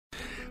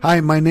Hi,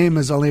 my name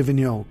is Alain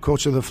Vigneault,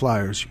 coach of the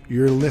Flyers.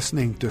 You're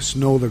listening to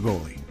Snow the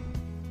Goalie.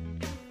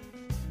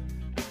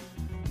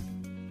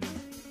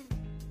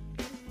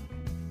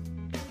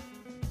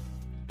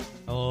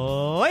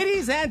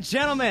 Ladies and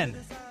gentlemen,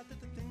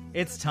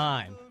 it's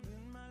time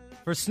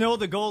for Snow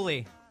the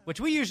Goalie,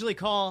 which we usually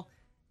call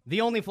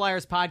the Only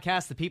Flyers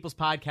podcast, the People's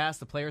podcast,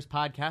 the Players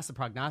podcast, the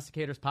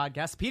Prognosticators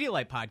podcast, the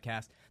Pedialyte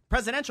podcast, the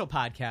Presidential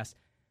podcast.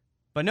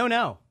 But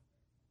no.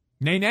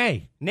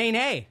 Nay.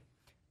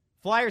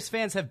 Flyers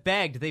fans have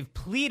begged, they've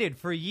pleaded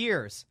for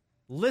years.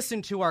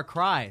 Listen to our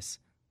cries.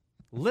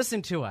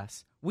 Listen to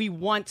us. We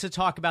want to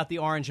talk about the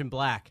orange and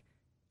black.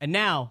 And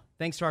now,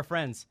 thanks to our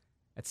friends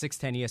at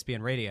 610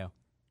 ESPN Radio,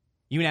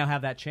 you now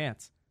have that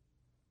chance.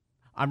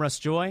 I'm Russ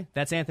Joy.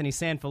 That's Anthony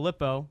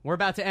Sanfilippo. We're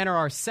about to enter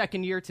our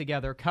second year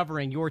together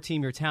covering your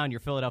team, your town, your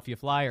Philadelphia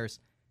Flyers.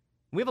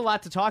 We have a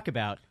lot to talk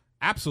about.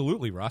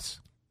 Absolutely,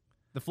 Russ.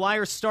 The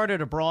Flyers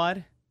started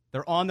abroad.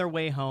 They're on their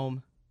way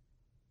home.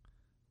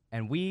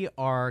 And we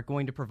are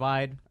going to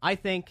provide, I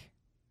think,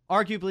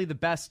 arguably the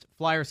best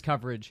Flyers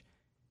coverage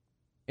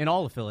in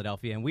all of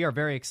Philadelphia. And we are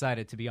very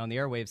excited to be on the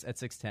airwaves at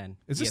 610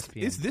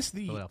 ESPN. Is this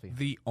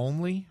the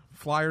only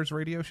Flyers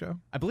radio show?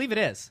 I believe it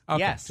is. Okay,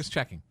 yes. Just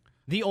checking.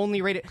 The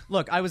only radio.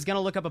 Look, I was going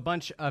to look up a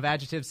bunch of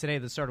adjectives today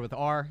that started with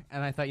R,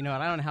 and I thought, you know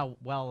what, I don't know how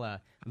well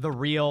the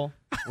real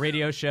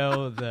radio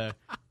show, the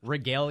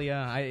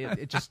regalia,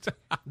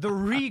 the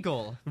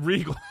regal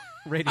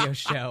radio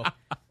show.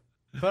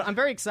 But I'm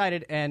very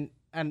excited, and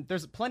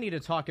there's plenty to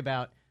talk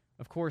about.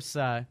 Of course,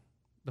 the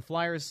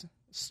Flyers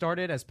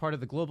started as part of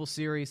the Global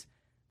Series.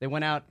 They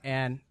went out,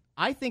 and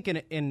I think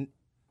in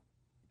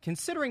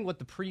considering what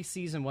the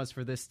preseason was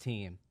for this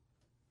team,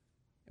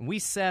 and we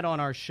said on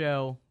our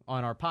show,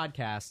 on our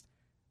podcast,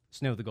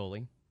 Snow the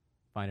Goalie,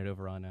 find it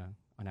over on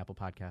Apple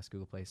Podcasts,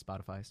 Google Play,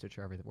 Spotify,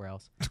 Stitcher, everywhere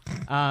else.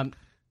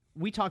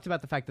 We talked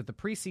about the fact that the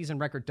preseason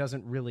record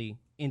doesn't really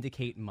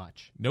indicate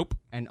much. Nope.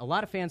 And a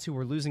lot of fans who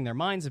were losing their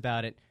minds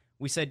about it,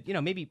 we said,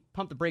 maybe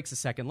pump the brakes a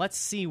second. Let's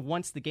see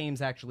once the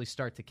games actually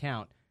start to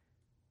count.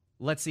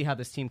 Let's see how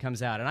this team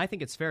comes out. And I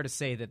think it's fair to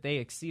say that they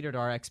exceeded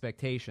our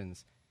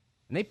expectations.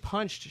 And they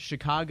punched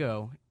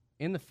Chicago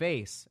in the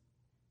face.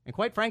 And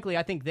quite frankly,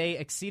 I think they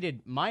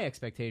exceeded my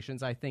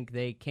expectations. I think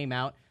they came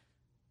out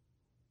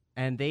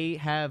and they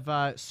have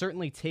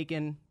certainly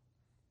taken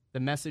the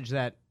message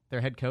that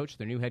their head coach,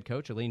 their new head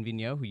coach, Alain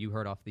Vigneault, who you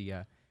heard off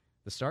the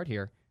start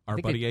here. Our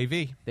buddy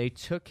AV. They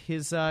took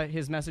his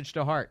message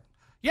to heart.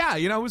 Yeah,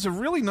 it was a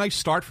really nice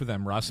start for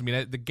them, Russ. I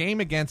mean, the game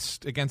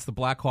against the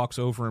Blackhawks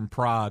over in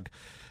Prague,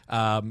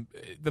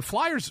 the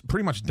Flyers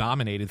pretty much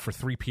dominated for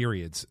 3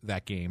 periods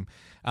that game,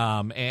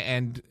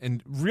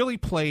 and really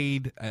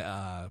played,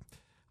 a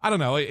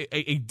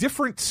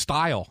different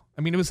style.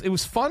 I mean, it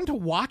was fun to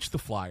watch the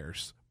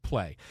Flyers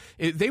play.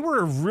 They were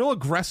a real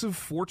aggressive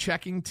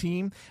forechecking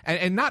team,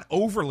 and not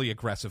overly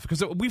aggressive,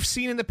 because we've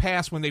seen in the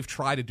past when they've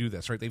tried to do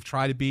this, right? They've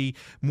tried to be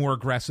more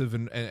aggressive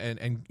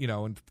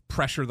and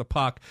pressure the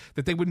puck,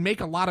 that they would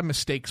make a lot of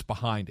mistakes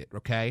behind it,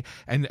 okay?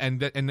 And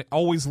it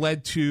always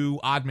led to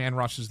odd man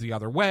rushes the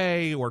other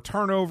way or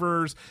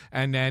turnovers,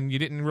 and then you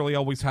didn't really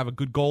always have a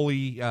good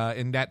goalie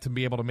in that to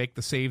be able to make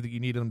the save that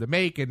you needed them to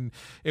make, and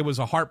it was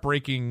a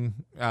heartbreaking,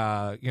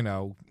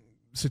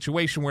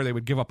 situation where they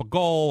would give up a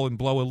goal and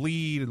blow a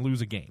lead and lose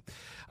a game.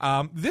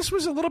 This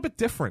was a little bit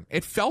different.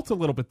 It felt a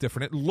little bit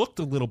different. It looked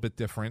a little bit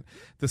different,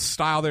 the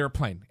style they were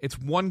playing. It's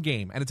one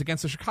game, and it's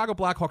against the Chicago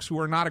Blackhawks, who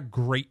are not a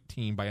great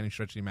team by any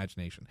stretch of the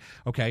imagination.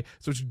 Okay?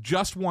 So it's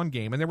just one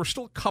game, and there were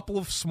still a couple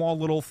of small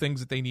little things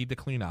that they need to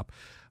clean up.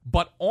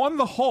 But on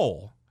the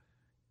whole,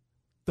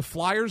 the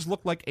Flyers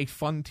looked like a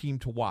fun team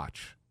to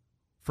watch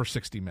for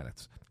 60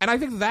 minutes. And I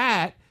think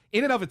that,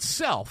 in and of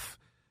itself,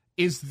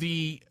 is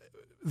the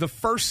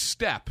first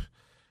step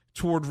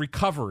toward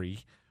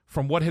recovery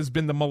from what has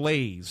been the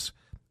malaise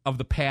of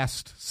the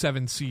past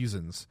 7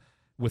 seasons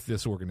with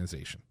this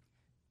organization.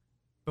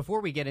 Before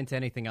we get into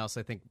anything else,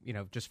 I think,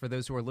 just for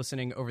those who are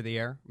listening over the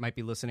air, might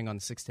be listening on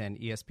the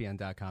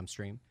 610ESPN.com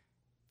stream,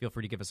 feel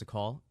free to give us a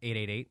call,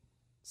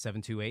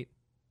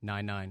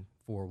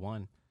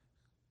 888-728-9941.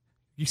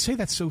 You say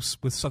that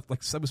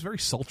that was very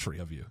sultry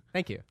of you.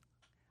 Thank you.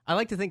 I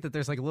like to think that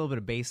there's a little bit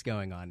of bass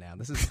going on now.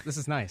 This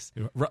is nice.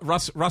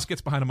 Russ gets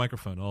behind a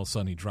microphone. All of a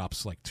sudden, he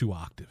drops 2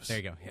 octaves. There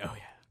you go. Oh,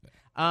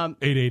 yeah.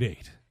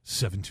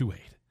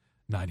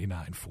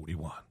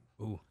 888-728-9941.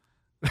 Ooh.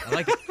 I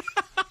like it.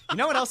 You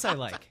know what else I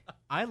like?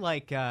 I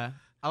like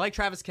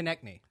Travis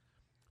Konechny.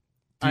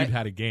 Dude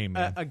had a game,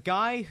 man. A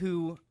guy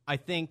who I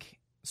think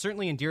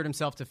certainly endeared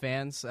himself to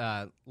fans.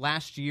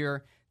 Last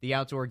year, the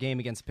outdoor game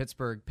against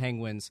Pittsburgh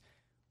Penguins,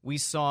 we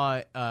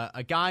saw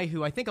a guy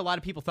who I think a lot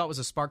of people thought was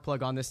a spark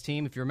plug on this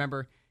team. If you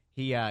remember,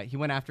 he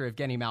went after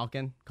Evgeny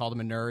Malkin, called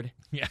him a nerd.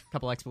 Yeah. A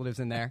couple expletives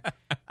in there.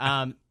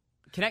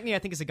 Konechny, I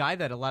think, is a guy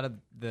that a lot of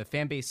the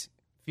fan base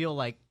feel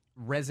like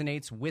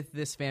resonates with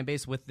this fan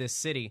base, with this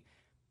city.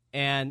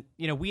 And,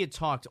 we had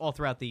talked all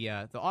throughout the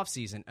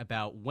offseason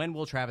about when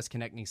will Travis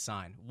Konechny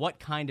sign? What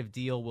kind of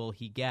deal will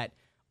he get?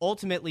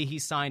 Ultimately, he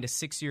signed a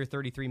 6-year,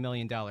 $33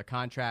 million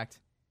contract.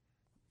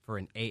 for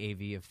an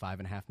AAV of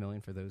 $5.5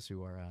 million for those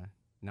who are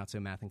not so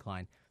math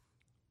inclined.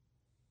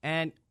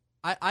 And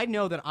I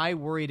know that I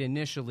worried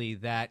initially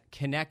that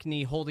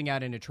Konechny holding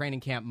out in a training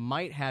camp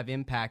might have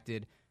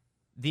impacted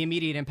the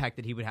immediate impact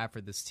that he would have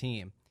for this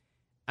team.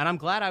 And I'm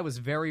glad I was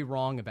very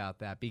wrong about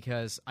that,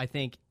 because I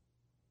think,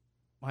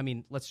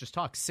 let's just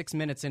talk. 6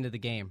 minutes into the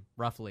game,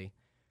 roughly,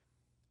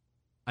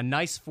 a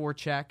nice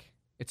forecheck.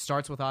 It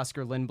starts with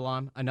Oscar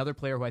Lindblom, another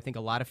player who I think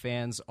a lot of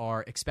fans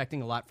are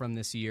expecting a lot from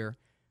this year.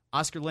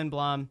 Oscar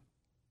Lindblom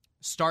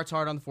starts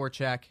hard on the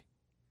forecheck,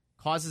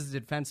 causes the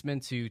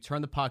defenseman to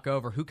turn the puck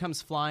over. Who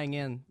comes flying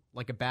in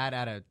like a bat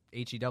at a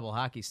HE double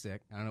hockey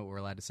stick? I don't know what we're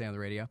allowed to say on the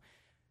radio.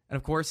 And,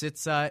 of course,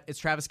 it's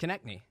Travis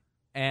Konechny.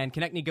 And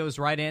Konechny goes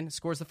right in,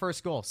 scores the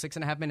first goal,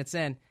 6.5 minutes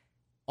in.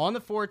 On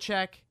the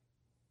forecheck,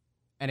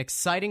 an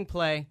exciting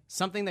play,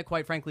 something that,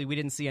 quite frankly, we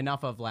didn't see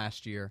enough of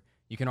last year.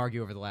 You can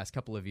argue over the last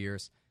couple of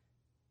years.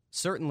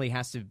 Certainly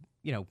has to,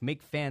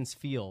 make fans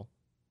feel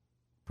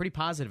pretty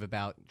positive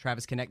about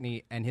Travis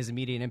Konechny and his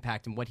immediate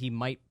impact and what he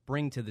might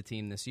bring to the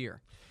team this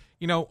year.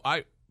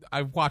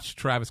 I've watched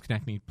Travis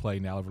Konechny play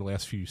now over the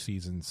last few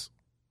seasons,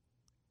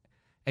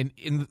 and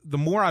the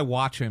more I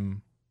watch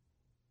him,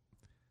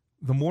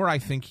 the more I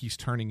think he's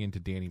turning into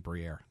Danny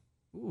Briere.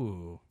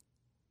 Ooh,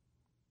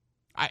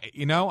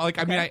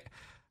 okay.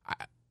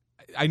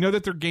 I know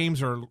that their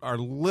games are a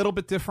little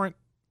bit different.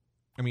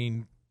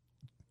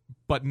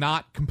 But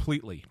not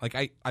completely. Like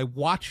I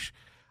watch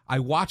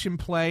him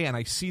play, and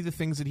I see the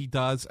things that he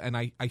does, and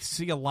I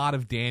see a lot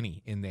of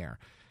Danny in there.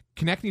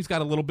 Konechny's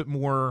got a little bit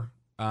more.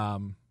 He's a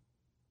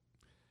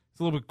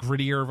little bit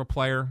grittier of a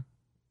player,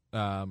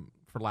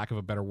 for lack of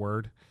a better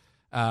word.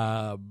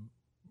 But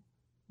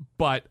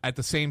at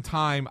the same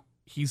time,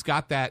 he's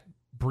got that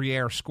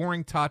Briere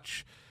scoring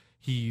touch.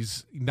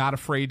 He's not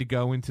afraid to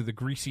go into the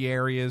greasy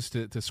areas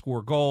to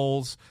score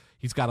goals.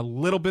 He's got a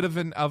little bit of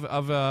an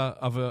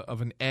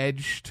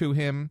edge to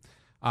him.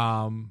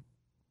 I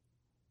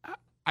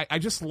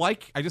just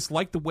like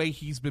the way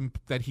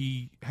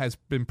he has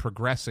been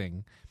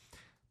progressing,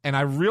 and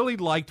I really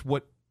liked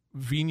what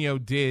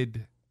Vigneault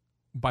did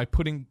by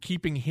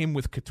keeping him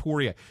with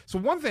Couturier. So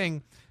one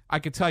thing I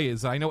could tell you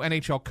is I know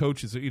NHL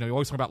coaches, you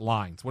always talk about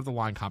lines. What are the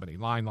line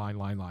combination?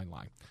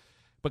 Line.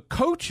 But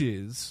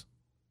coaches,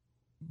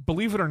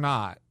 believe it or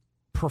not,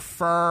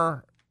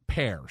 prefer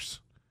pairs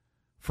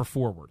for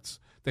forwards.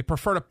 They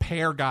prefer to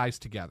pair guys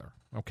together,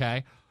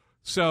 okay?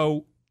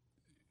 So,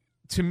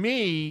 to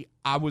me,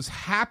 I was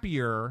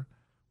happier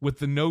with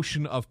the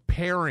notion of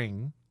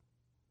pairing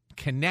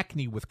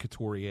Konechny with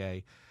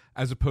Couturier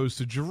as opposed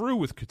to Giroux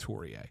with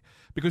Couturier,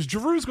 because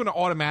Giroux is going to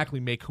automatically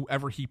make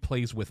whoever he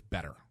plays with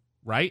better,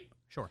 right?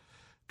 Sure.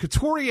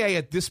 Couturier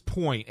at this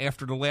point,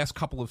 after the last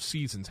couple of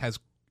seasons, has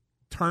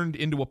turned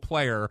into a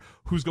player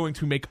who's going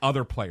to make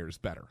other players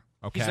better.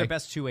 Okay. He's their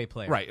best two-way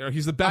player. Right. Or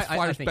he's the best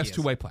Flyers' best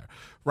two-way player.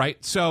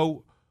 Right.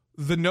 So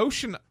the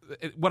notion,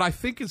 what I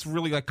think is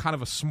really like kind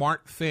of a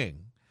smart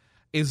thing,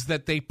 is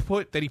that he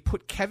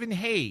put Kevin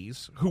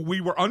Hayes, who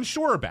we were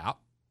unsure about,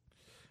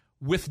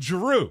 with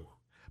Giroux,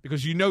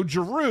 because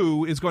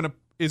Giroux is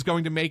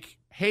going to make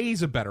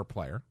Hayes a better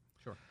player.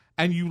 Sure.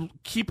 And you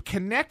keep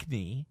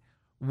Konechny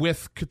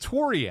with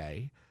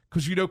Couturier,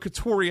 because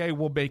Couturier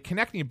will make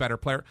Konechny a better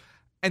player.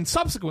 And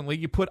subsequently,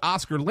 you put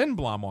Oscar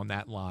Lindblom on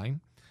that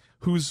line,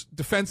 who's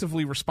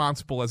defensively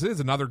responsible as it is,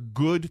 another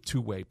good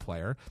two-way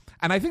player.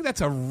 And I think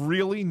that's a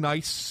really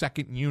nice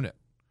second unit.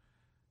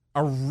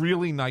 So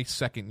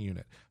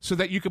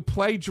that you could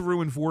play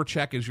Giroux and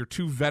Voracek as your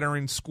two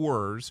veteran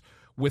scorers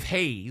with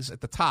Hayes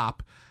at the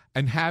top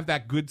and have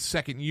that good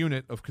second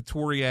unit of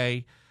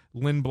Couturier,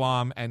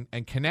 Lindblom, and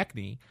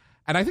Konechny.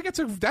 And I think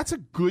that's a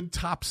good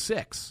top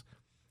six.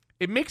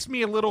 It makes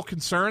me a little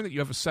concerned that you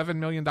have a $7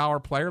 million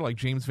player like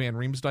James Van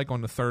Riemsdyk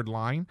on the third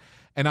line,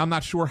 and I'm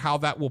not sure how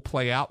that will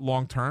play out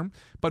long term.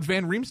 But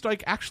Van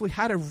Riemsdyk actually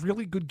had a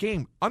really good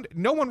game.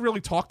 No one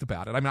really talked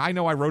about it. I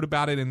know I wrote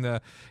about it in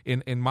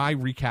my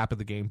recap of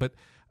the game, but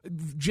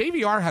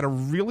JVR had a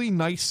really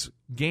nice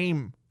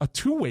game, a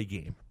two-way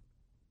game,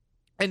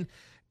 and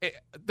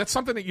that's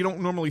something that you don't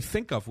normally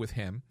think of with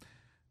him.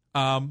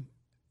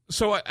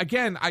 So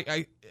again,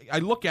 I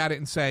look at it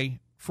and say,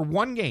 for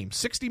one game,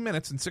 60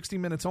 minutes and 60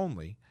 minutes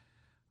only,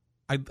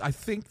 I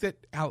think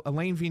that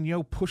Alain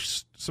Vigneault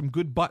pushed some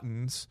good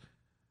buttons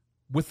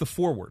with the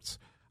forwards.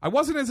 I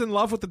wasn't as in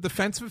love with the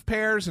defensive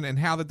pairs and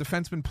how the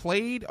defensemen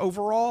played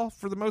overall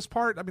for the most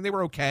part. They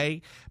were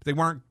okay. They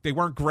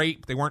weren't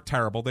great. They weren't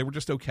terrible. They were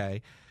just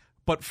okay.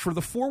 But for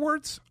the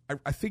forwards,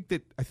 I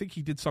think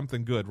he did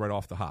something good right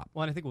off the hop.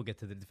 Well, and I think we'll get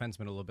to the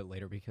defensemen a little bit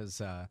later, because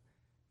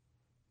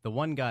the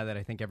one guy that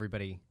I think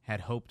everybody had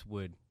hoped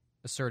would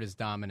assert his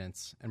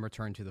dominance and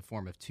return to the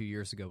form of 2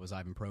 years ago was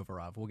Ivan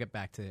Provorov. We'll get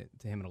back to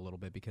him in a little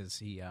bit, because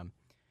he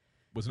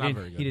was not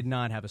very good. He did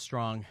not have a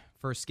strong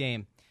first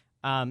game.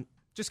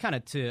 Just kind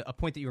of to a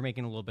point that you were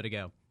making a little bit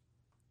ago,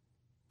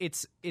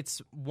 it's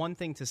one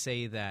thing to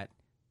say that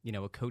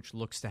a coach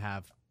looks to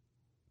have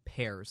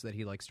pairs that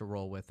he likes to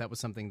roll with. That was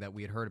something that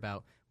we had heard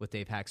about with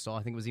Dave Haxtell.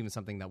 I think it was even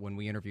something that when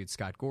we interviewed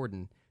Scott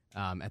Gordon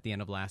at the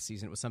end of last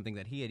season. It was something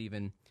that he had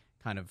even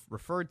kind of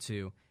referred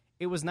to.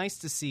 It was nice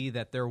to see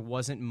that there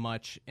wasn't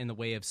much in the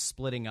way of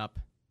splitting up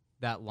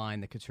that line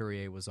that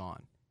Couturier was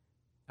on.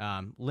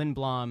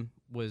 Lindblom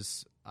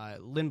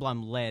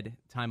led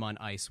time on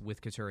ice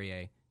with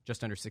Couturier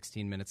just under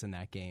 16 minutes in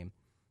that game,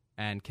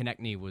 and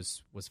Konechny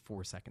was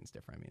 4 seconds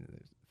different. I mean, it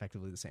was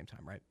effectively the same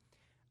time, right?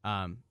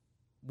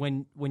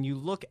 When you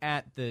look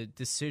at the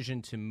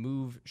decision to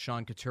move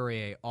Sean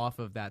Couturier off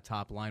of that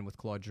top line with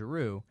Claude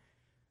Giroux,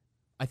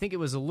 I think it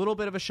was a little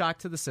bit of a shock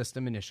to the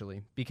system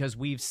initially because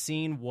we've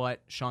seen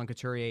what Sean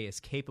Couturier is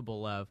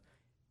capable of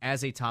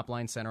as a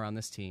top-line center on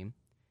this team.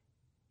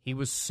 He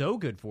was so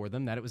good for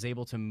them that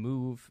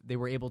they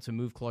were able to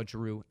move Claude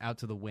Giroux out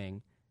to the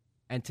wing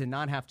and to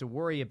not have to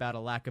worry about a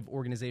lack of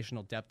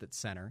organizational depth at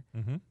center.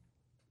 Mm-hmm.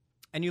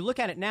 And you look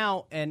at it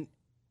now, and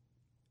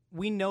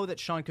we know that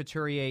Sean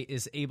Couturier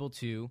is able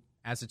to,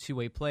 as a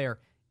two-way player,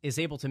 is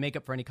able to make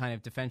up for any kind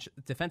of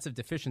defensive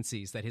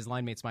deficiencies that his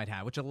line mates might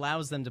have, which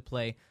allows them to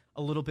play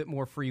a little bit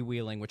more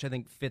freewheeling, which I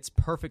think fits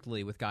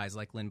perfectly with guys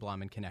like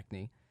Lindblom and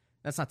Konechny.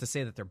 That's not to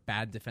say that they're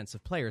bad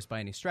defensive players by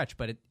any stretch,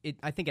 but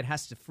I think it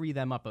has to free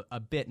them up a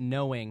bit,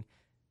 knowing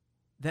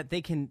that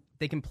they can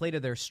play to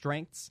their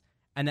strengths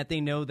and that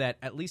they know that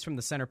at least from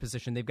the center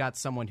position they've got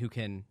someone who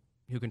can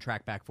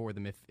track back for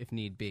them if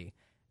need be.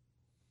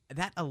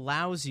 That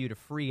allows you to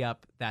free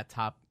up that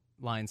top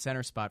line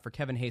center spot for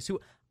Kevin Hayes, who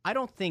I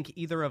don't think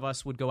either of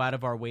us would go out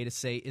of our way to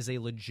say is a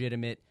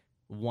legitimate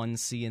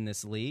 1C in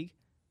this league,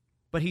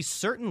 but he's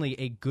certainly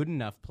a good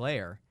enough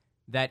player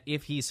that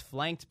if he's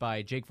flanked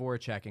by Jake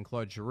Voracek and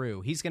Claude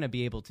Giroux, he's going to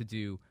be able to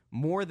do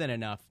more than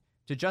enough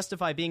to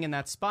justify being in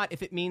that spot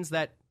if it means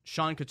that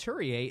Sean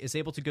Couturier is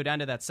able to go down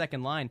to that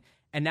second line,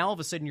 and now all of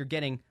a sudden you're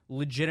getting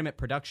legitimate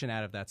production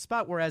out of that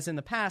spot, whereas in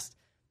the past,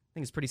 I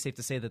think it's pretty safe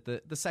to say that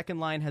the second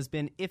line has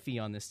been iffy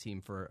on this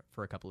team for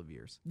a couple of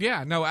years.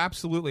 Yeah, no,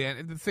 absolutely.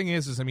 And the thing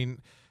is I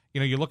mean,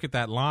 you look at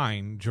that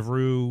line,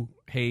 Giroux,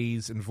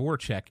 Hayes, and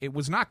Voracek. It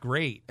was not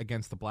great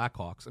against the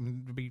Blackhawks. I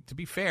mean, to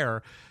be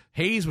fair,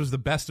 Hayes was the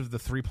best of the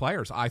three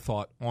players, I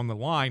thought, on the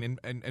line,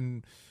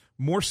 and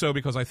more so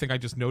because I think I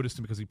just noticed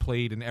him because he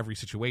played in every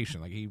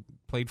situation. Like, he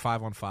played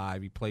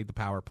 5-on-5, he played the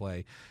power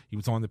play, he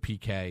was on the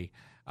PK,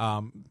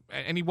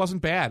 and he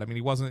wasn't bad. I mean,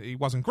 he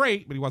wasn't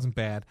great, but he wasn't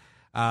bad.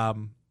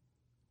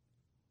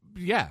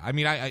 Yeah, I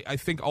mean, I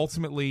think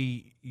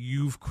ultimately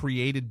you've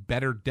created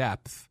better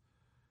depth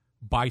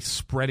by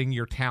spreading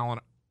your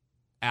talent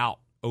out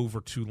over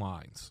two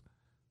lines.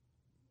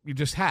 You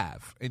just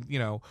have.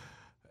 And,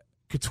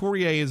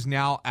 Couturier is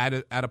now at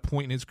a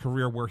point in his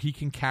career where he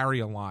can carry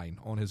a line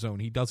on his own.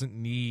 He doesn't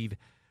need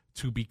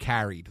to be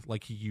carried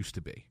like he used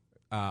to be,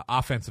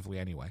 offensively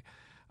anyway.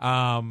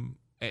 And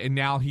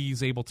now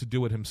he's able to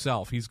do it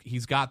himself.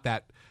 He's got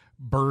that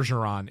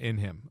Bergeron in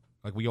him.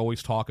 Like we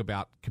always talk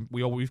about,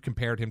 we've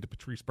compared him to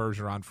Patrice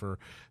Bergeron for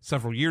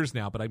several years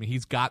now, but I mean,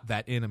 he's got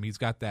that in him. He's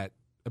got that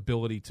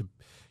ability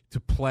to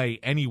play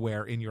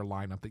anywhere in your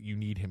lineup that you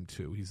need him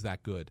to. He's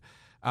that good.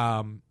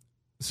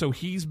 So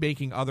he's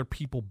making other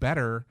people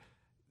better.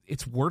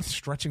 It's worth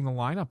stretching the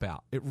lineup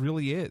out. It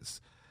really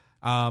is.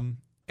 And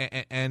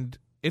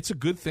it's a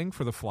good thing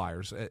for the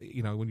Flyers,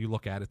 when you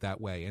look at it that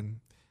way. And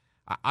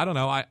I don't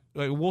know.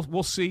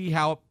 We'll see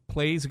how it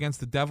plays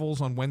against the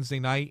Devils on Wednesday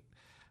night.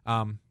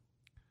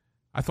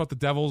 I thought the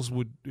Devils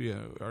would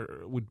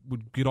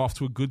get off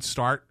to a good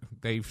start.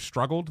 They've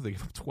struggled. They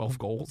have 12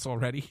 goals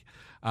already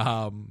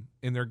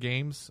in their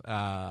games.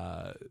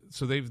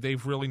 So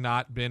they've really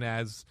not been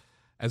as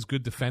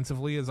good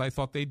defensively as I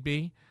thought they'd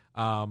be.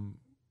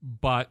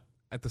 But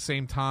at the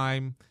same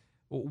time,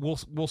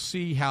 we'll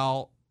see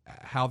how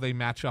they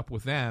match up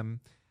with them.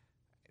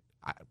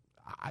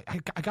 I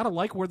gotta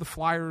like where the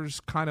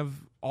Flyers kind of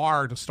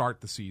are to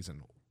start the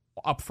season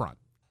up front.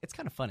 It's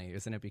kind of funny,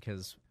 isn't it?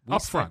 Because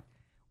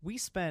we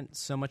spent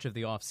so much of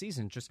the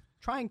offseason just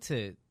trying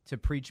to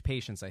preach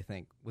patience, I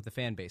think, with the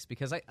fan base.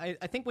 Because I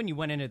think when you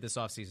went into this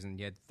offseason,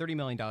 you had $30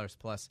 million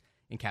plus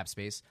in cap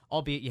space,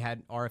 albeit you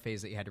had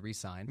RFAs that you had to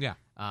re-sign. Yeah.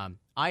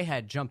 I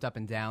had jumped up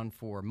and down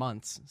for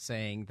months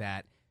saying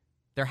that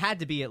there had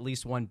to be at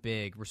least one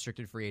big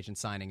restricted free agent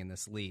signing in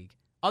this league.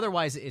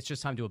 Otherwise, it's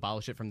just time to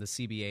abolish it from the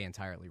CBA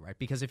entirely, right?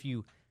 Because if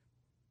you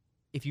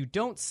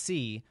don't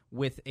see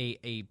with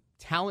a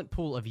talent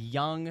pool of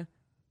young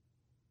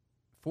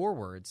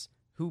forwards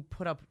who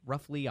put up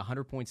roughly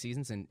 100-point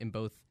seasons in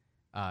both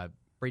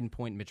Braden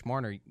Point and Mitch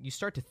Marner, you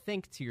start to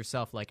think to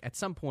yourself, like, at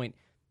some point,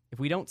 if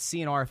we don't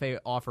see an RFA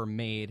offer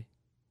made,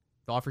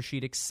 the offer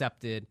sheet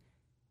accepted,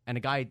 and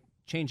a guy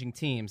changing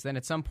teams, then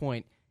at some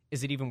point,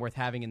 is it even worth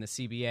having in the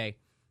CBA?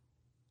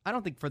 I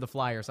don't think for the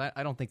Flyers,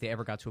 I don't think they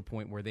ever got to a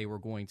point where they were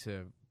going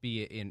to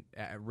be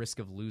at risk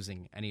of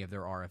losing any of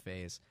their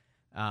RFAs.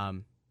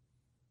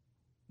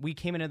 We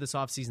came into this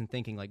offseason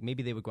thinking, like,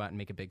 maybe they would go out and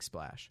make a big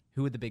splash.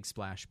 Who would the big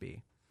splash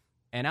be?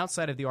 And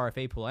outside of the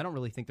RFA pool, I don't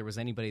really think there was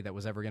anybody that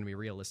was ever going to be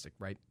realistic,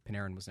 right?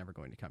 Panarin was never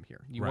going to come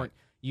here.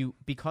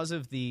 Because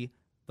of the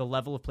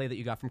level of play that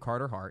you got from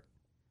Carter Hart,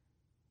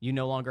 you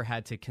no longer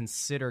had to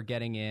consider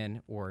getting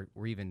in or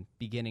even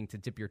beginning to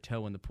dip your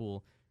toe in the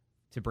pool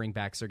to bring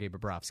back Sergei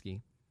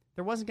Bobrovsky.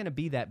 There wasn't going to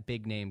be that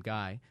big name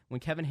guy. When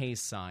Kevin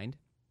Hayes signed,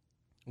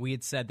 we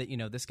had said that,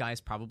 this guy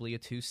is probably a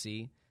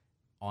 2C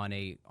on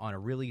a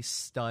really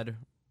stud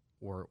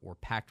or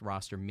packed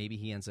roster. Maybe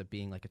he ends up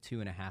being like a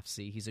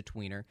 2.5C. He's a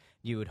tweener.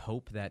 You would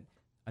hope that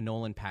a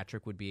Nolan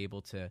Patrick would be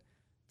able to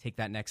take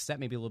that next step,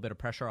 maybe a little bit of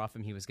pressure off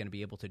him. He was going to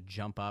be able to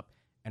jump up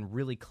and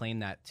really claim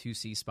that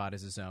 2C spot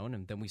as his own.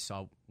 And then we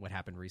saw what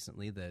happened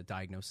recently, the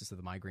diagnosis of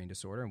the migraine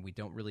disorder, and we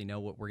don't really know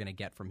what we're going to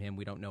get from him.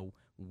 We don't know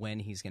when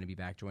he's going to be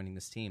back joining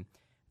this team.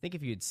 I think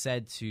if you had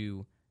said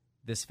to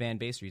this fan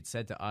base, or you'd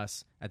said to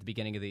us at the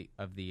beginning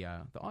of the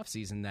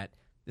offseason that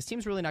this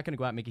team's really not going to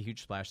go out and make a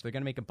huge splash. They're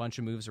going to make a bunch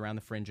of moves around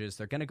the fringes.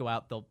 They're going to go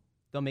out,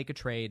 they'll make a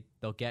trade,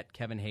 they'll get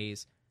Kevin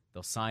Hayes,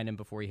 they'll sign him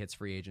before he hits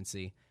free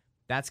agency.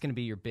 That's going to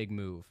be your big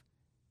move.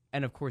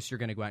 And, of course, you're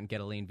going to go out and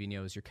get Alain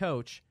Vigneault as your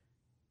coach.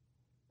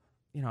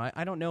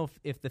 I don't know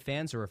if the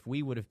fans or if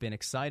we would have been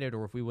excited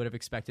or if we would have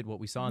expected what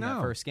we saw in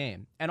that first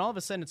game. And all of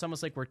a sudden, it's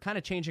almost like we're kind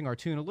of changing our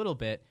tune a little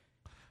bit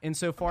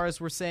insofar as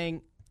we're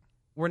saying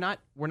we're not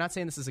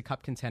saying this is a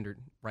cup contender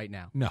right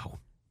now. No.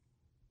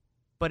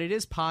 But it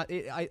is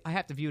I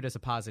have to view it as a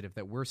positive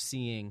that we're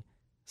seeing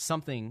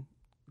something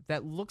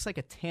that looks like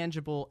a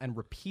tangible and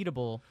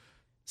repeatable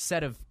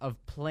set of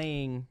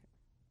playing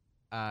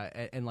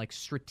and like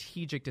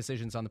strategic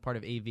decisions on the part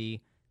of AV.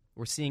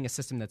 We're seeing a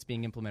system that's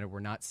being implemented. We're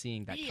not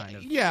seeing that kind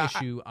of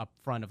issue up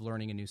front of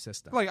learning a new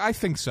system. I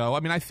think so.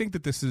 I think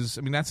that this is.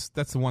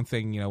 That's the one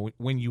thing.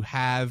 When you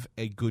have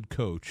a good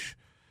coach,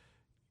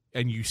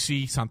 and you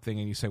see something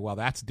and you say, "Well,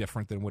 that's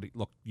different than what it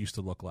used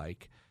to look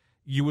like,"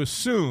 you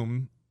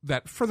assume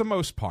that for the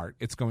most part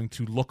it's going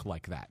to look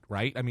like that,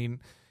 right?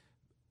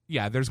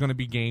 There's going to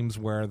be games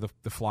where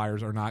the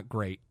Flyers are not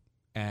great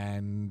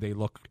and they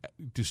look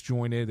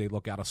disjointed, they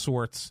look out of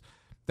sorts.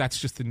 That's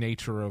just the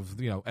nature of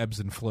ebbs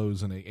and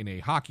flows in a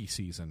hockey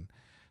season.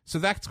 So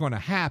that's going to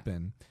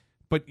happen.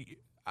 But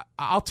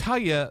I'll tell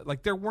you,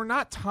 there were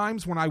not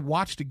times when I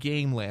watched a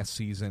game last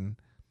season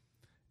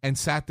and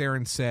sat there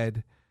and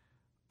said,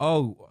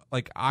 "Oh,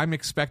 I'm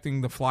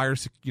expecting the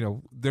Flyers,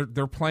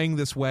 they're playing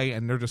this way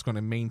and they're just going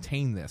to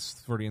maintain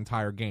this for the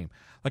entire game."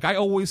 I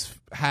always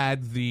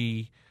had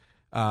the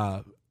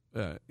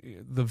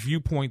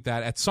viewpoint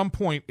that at some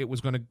point it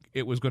was going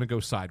to go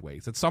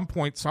sideways. At some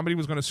point somebody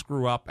was going to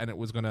screw up and it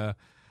was going to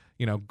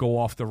go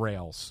off the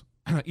rails.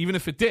 Even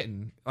if it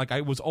didn't,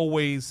 I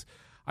always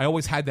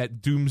had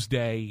that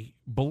doomsday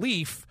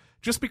belief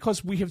just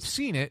because we have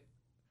seen it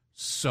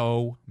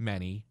so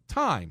many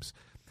times.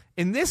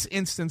 In this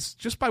instance,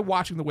 just by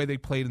watching the way they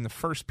played in the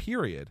first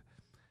period,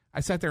 I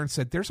sat there and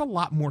said, there's a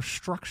lot more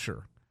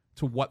structure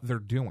to what they're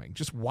doing,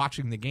 just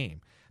watching the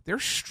game.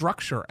 There's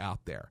structure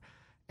out there.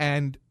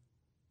 And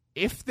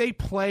if they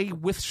play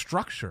with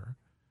structure,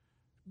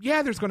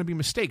 there's going to be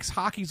mistakes.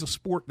 Hockey's a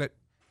sport that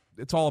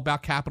it's all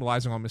about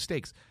capitalizing on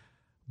mistakes.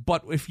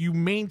 But if you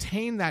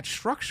maintain that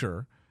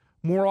structure,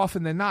 more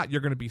often than not,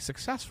 you're going to be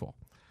successful.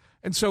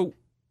 And so,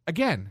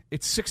 again,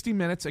 it's 60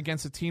 minutes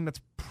against a team that's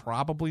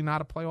probably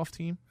not a playoff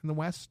team in the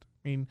West.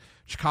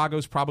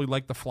 Chicago's probably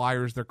like the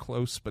Flyers. They're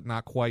close, but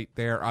not quite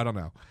there. I don't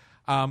know.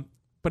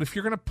 But if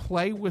you're going to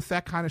play with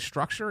that kind of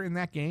structure in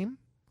that game,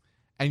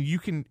 and you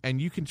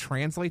can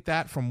translate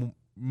that from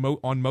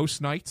on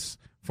most nights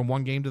from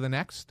one game to the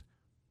next,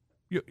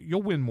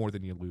 you'll win more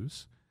than you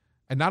lose.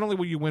 And not only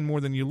will you win more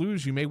than you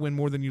lose, you may win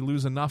more than you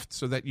lose enough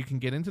so that you can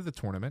get into the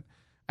tournament.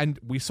 And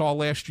we saw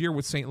last year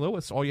with St.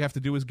 Louis, all you have to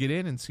do is get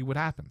in and see what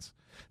happens.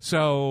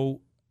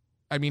 So,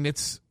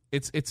 it's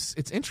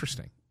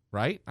interesting,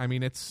 right?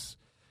 It's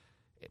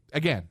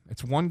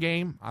one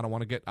game. I don't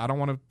want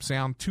to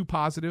sound too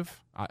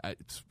positive.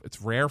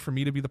 It's rare for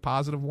me to be the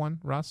positive one,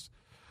 Russ.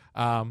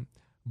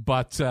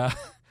 But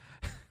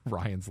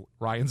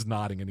Ryan's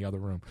nodding in the other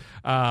room.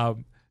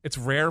 It's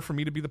rare for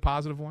me to be the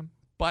positive one,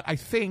 but I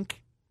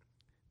think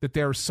that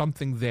there's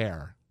something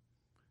there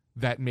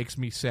that makes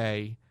me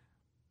say,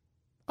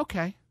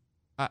 okay,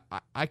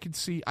 I can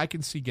see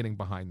getting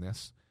behind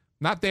this.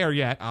 Not there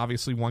yet.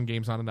 Obviously, one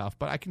game's not enough,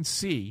 but I can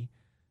see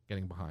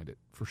getting behind it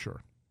for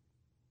sure.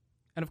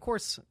 And of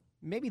course,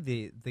 maybe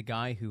the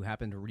guy who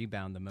happened to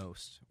rebound the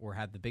most or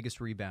had the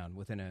biggest rebound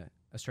within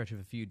a stretch of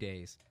a few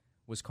days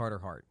was Carter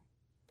Hart.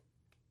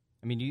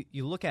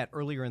 You look at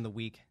earlier in the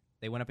week,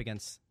 they went up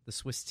against the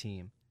Swiss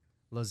team,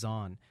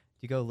 Lausanne.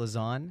 Do you go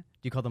Lausanne? Do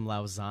you call them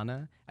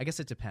Lausanne? I guess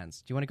it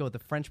depends. Do you want to go with the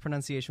French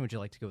pronunciation? Would you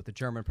like to go with the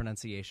German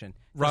pronunciation?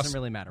 Russ, doesn't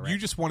really matter, right? You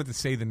just wanted to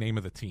say the name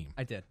of the team.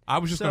 I did. I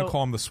was just going to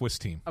call them the Swiss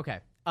team. Okay.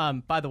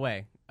 By the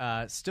way,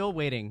 still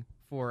waiting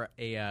for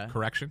a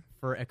correction.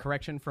 For a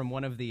correction from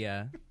one of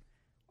the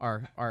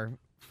our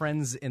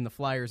friends in the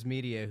Flyers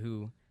media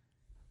who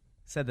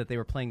said that they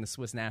were playing the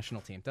Swiss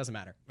national team. Doesn't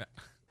matter.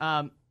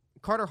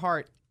 Carter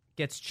Hart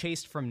gets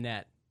chased from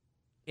net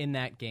in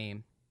that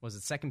game. Was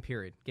it second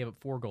period? Gave up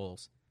 4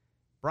 goals.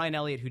 Brian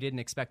Elliott, who didn't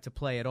expect to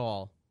play at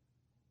all,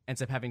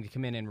 ends up having to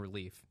come in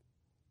relief.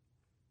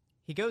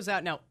 He goes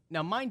out. Now,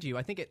 mind you,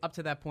 I think up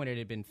to that point it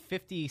had been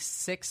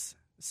 56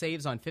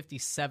 saves on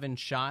 57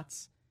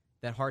 shots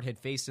that Hart had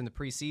faced in the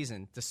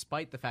preseason,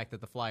 despite the fact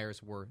that the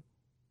Flyers were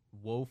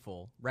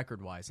woeful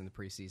record-wise in the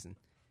preseason.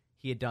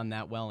 He had done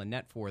that well in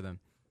net for them.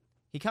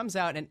 He comes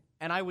out, and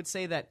I would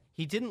say that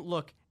he didn't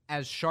look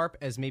as sharp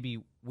as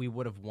maybe we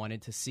would have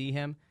wanted to see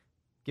him,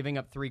 giving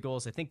up 3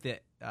 goals. I think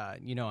that,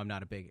 I'm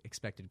not a big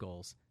expected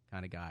goals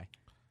kind of guy.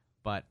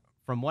 But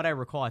from what I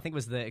recall, I think it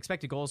was the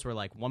expected goals were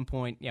like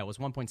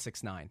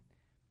 1.69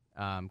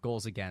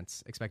 goals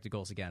against, expected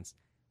goals against.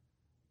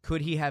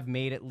 Could he have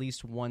made at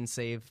least one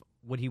save?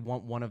 Would he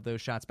want one of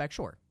those shots back?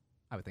 Sure,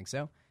 I would think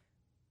so.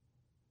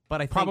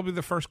 But I think, probably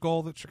the first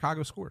goal that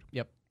Chicago scored.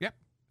 Yep.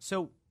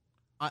 So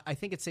I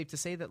think it's safe to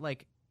say that,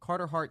 like,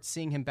 Carter Hart,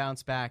 seeing him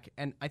bounce back,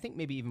 and I think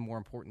maybe even more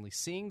importantly,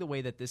 seeing the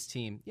way that this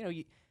team,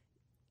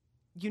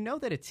 you know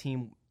that a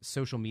team,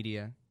 social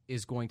media,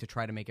 is going to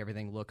try to make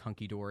everything look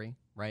hunky-dory,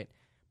 right?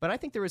 But I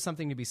think there is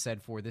something to be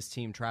said for this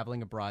team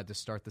traveling abroad to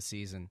start the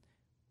season,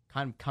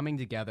 kind of coming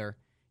together.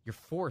 You're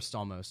forced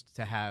almost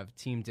to have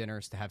team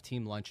dinners, to have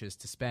team lunches,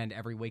 to spend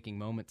every waking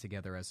moment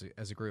together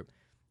as a group.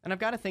 And I've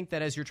got to think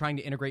that as you're trying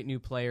to integrate new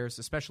players,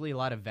 especially a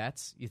lot of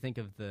vets, you think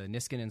of the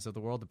Niskanens of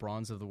the world, the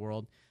Brauns of the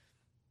world,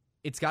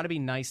 it's got to be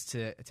nice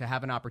to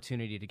have an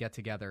opportunity to get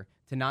together,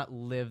 to not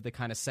live the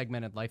kind of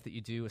segmented life that you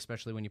do,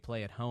 especially when you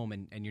play at home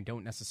and you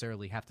don't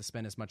necessarily have to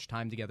spend as much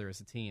time together as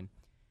a team.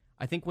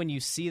 I think when you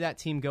see that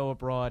team go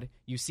abroad,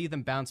 you see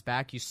them bounce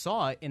back. You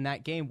saw it in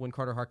that game when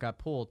Carter Hart got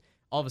pulled.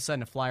 All of a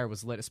sudden, a flyer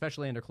was lit,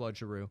 especially under Claude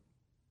Giroux.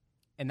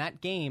 In that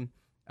game,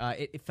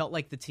 it felt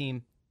like the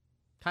team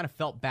kind of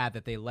felt bad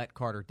that they let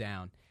Carter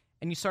down.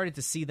 And you started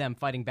to see them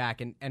fighting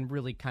back and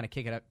really kind of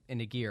kick it up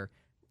into gear.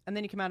 And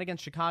then you come out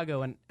against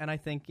Chicago, and I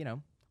think,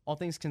 all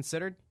things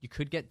considered, you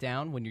could get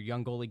down when your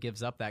young goalie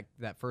gives up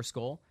that first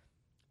goal.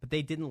 But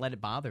they didn't let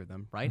it bother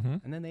them, right?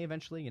 Mm-hmm. And then they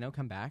eventually,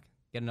 come back,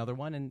 get another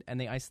one, and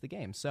they ice the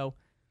game. So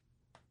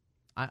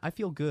I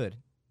feel good.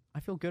 I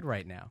feel good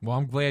right now. Well,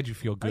 I'm glad you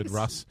feel good,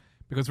 Russ,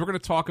 because we're going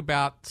to talk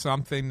about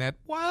something that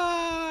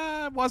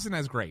wasn't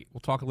as great. We'll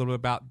talk a little bit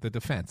about the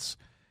defense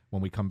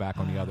when we come back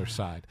on the other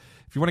side.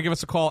 If you want to give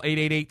us a call,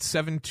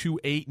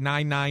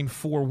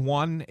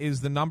 888-728-9941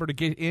 is the number to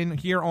get in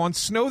here on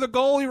Snow the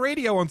Goalie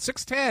Radio on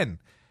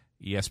 610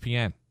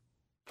 ESPN.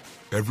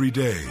 Every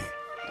day,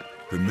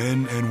 the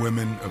men and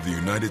women of the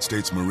United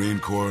States Marine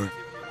Corps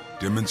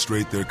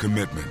demonstrate their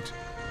commitment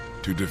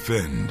to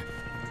defend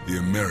the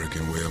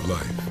American way of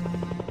life.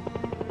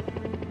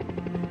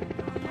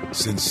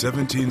 Since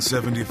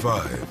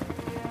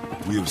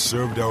 1775, we have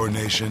served our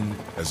nation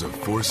as a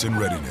force in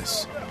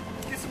readiness.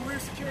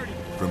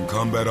 From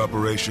combat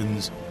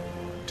operations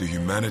to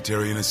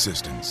humanitarian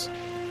assistance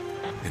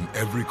in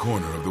every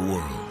corner of the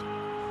world.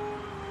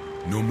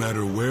 No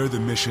matter where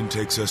the mission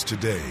takes us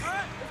today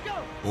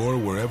or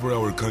wherever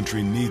our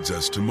country needs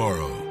us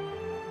tomorrow,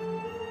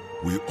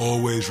 we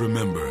always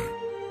remember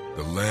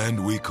the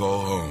land we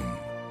call home.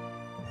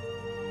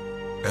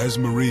 As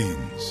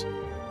Marines,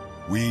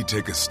 we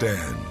take a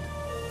stand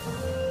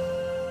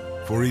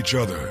for each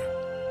other,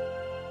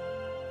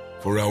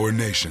 for our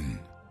nation,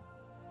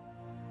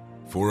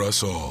 for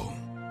us all,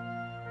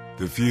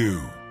 the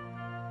few,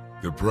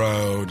 the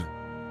proud,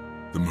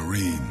 the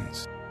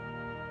Marines.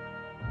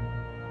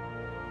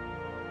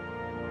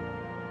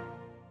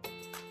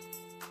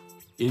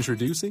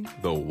 Introducing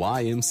the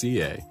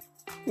YMCA.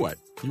 What,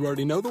 you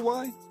already know the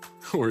why?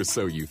 Or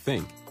so you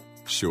think.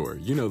 Sure,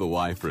 you know the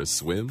why for a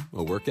swim,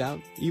 a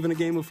workout, even a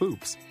game of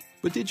hoops.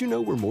 But did you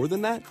know we're more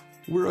than that?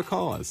 We're a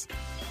cause.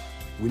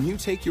 When you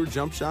take your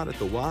jump shot at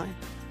the Y,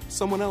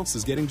 someone else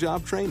is getting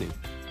job training.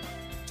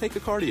 Take a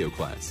cardio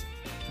class,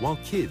 while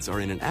kids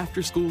are in an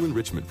after-school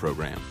enrichment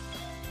program.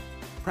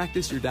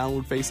 Practice your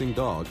downward-facing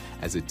dog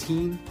as a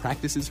teen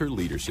practices her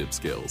leadership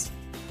skills.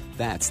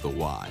 That's the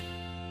why.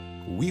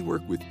 We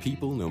work with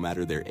people no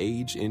matter their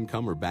age,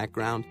 income, or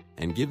background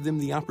and give them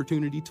the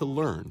opportunity to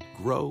learn,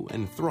 grow,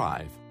 and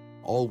thrive,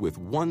 all with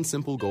one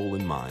simple goal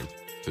in mind,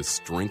 to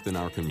strengthen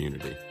our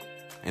community.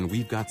 And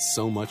we've got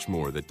so much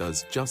more that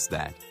does just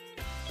that.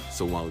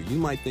 So while you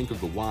might think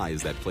of the Y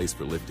as that place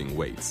for lifting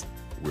weights,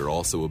 we're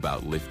also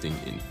about lifting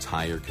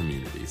entire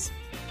communities.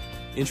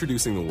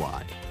 Introducing the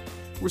Y.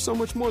 We're so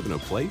much more than a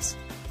place.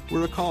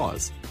 We're a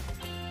cause.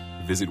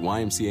 Visit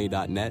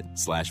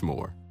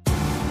ymca.net/more.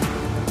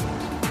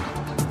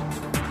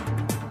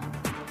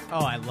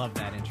 Oh, I love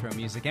that intro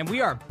music. And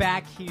we are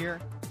back here.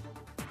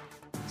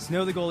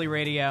 Snow the Goalie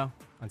Radio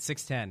on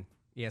 610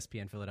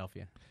 ESPN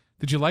Philadelphia.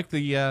 Did you like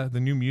the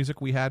new music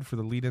we had for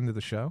the lead into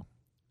the show?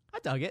 I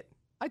dug it.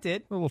 I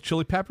did. A little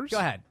Chili Peppers? Go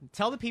ahead.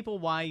 Tell the people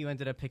why you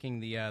ended up picking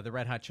the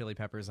Red Hot Chili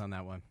Peppers on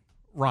that one.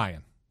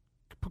 Ryan,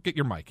 get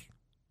your mic.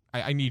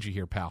 I need you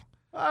here, pal.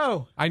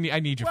 Oh. I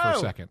need you for a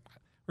second.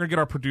 We're going to get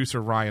our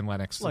producer, Ryan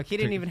Lennox. Look, he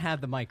didn't even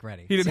have the mic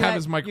ready. He didn't have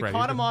his mic ready. You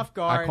caught him off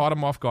guard. I caught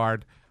him off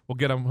guard. We'll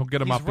get him He's up in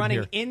here. He's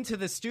running into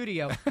the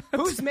studio.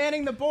 Who's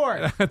manning the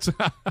board?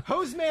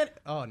 Who's man?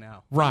 Oh,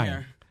 no.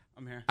 Ryan.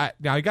 I'm here.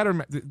 Now, I got to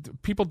remember,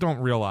 people don't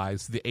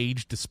realize the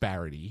age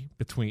disparity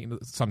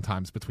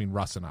sometimes between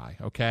Russ and I,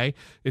 okay?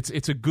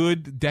 It's a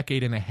good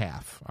decade and a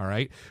half, all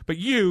right? But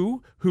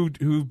you, who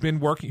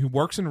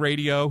works in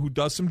radio, who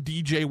does some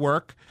DJ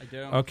work, I do.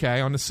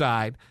 Okay, on the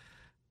side,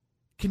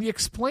 Can you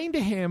explain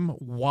to him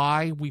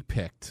why we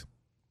picked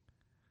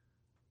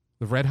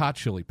the Red Hot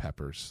Chili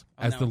Peppers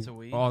as now it's a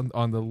we? on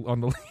the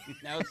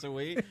Now it's a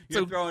we.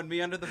 You're throwing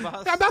me under the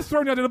bus. I'm not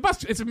throwing you under the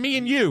bus. It's me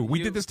and you. We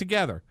You- did this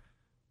together.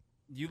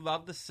 You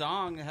love the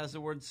song. It has the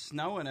word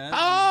snow in it.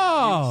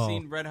 Oh. You've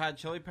seen Red Hot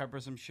Chili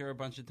Peppers, I'm sure, a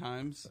bunch of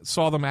times.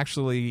 Saw them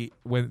actually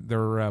when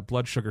their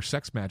Blood Sugar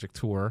Sex Magic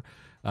tour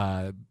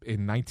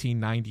in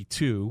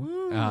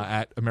 1992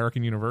 at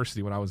American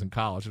University when I was in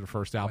college. The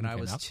first album When I came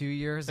was out. 2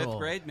 years Fifth old.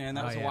 grade, man.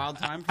 That Oh, was a yeah. wild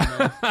time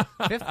for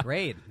me. Fifth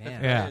grade,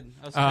 man. Yeah. Grade.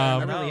 I was I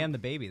figuring it really out. am the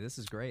baby. This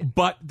is great.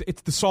 But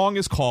the song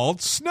is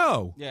called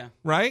Snow. Yeah.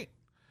 Right?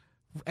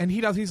 And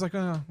he's like,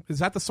 is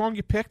that the song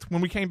you picked?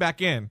 When we came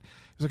back in,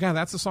 he's like, yeah,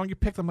 that's the song you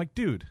picked. I'm like,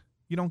 dude,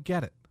 you don't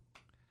get it.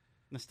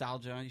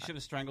 Nostalgia. You should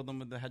have strangled them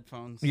with the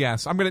headphones.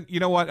 Yes, I'm gonna. You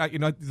know what?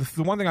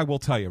 The one thing I will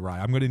tell you,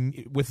 Ryan, I'm gonna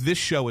with this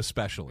show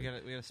especially.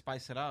 We gotta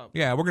spice it up.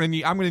 Yeah, we're gonna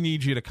need. I'm gonna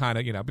need you to kind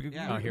of, Yeah.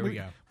 Oh, here we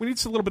go. We need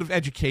a little bit of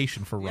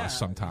education for Yeah, Russ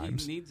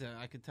sometimes. He needs it.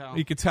 I could tell.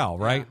 You could tell,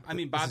 right? Yeah. I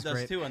mean, Bob is does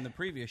great. too on the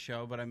previous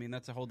show, but I mean,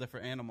 that's a whole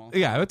different animal.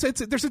 Yeah,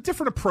 there's a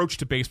different approach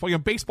to baseball.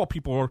 Baseball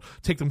people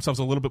take themselves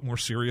a little bit more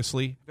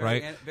seriously,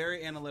 right?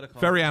 Very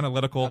analytical. Very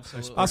analytical.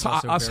 Absolutely. Us,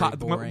 Also us, very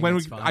boring. when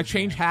It's fun, I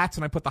change yeah. hats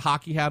and I put the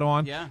hockey hat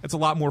on, Yeah. it's a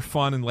lot more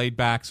fun and laid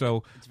back.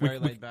 So It's very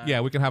laid back.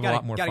 Yeah, we can have a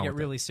lot more Got to fun. get with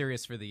really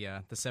serious for the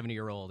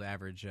 70-year-old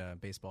average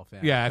baseball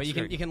fan. Yeah, but it's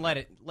you can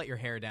let your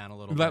hair down a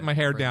little. it. bit Let my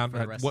hair for- down. for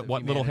the rest What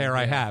of little hair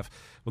I humanity. Yeah. have,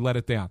 we'll let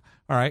it down.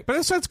 All right, but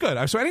it's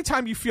good. So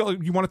anytime you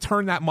feel you want to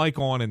turn that mic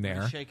on in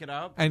there Shake it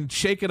up. and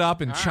shake it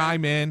up and All right.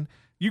 chime in,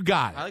 you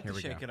got it. I like Here to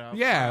we shake go. it up.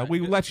 Yeah, All right, we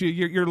good. let you.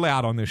 You're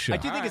loud on this show. I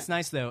do think All it's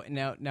nice though.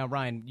 Now,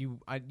 Ryan, you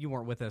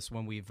weren't with us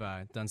when we've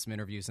done some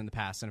interviews in the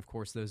past, and of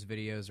course those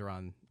videos are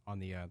on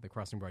the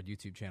Crossing Broad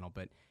YouTube channel.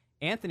 But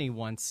Anthony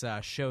once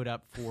showed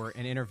up for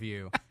an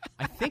interview.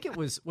 I think it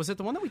was it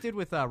the one that we did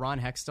with Ron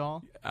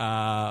Hextall?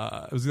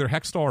 It was either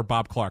Hextall or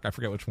Bob Clark. I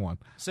forget which one.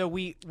 So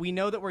we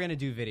know that we're going to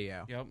do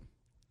video. Yep.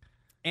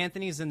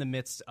 Anthony's in the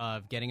midst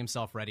of getting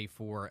himself ready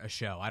for a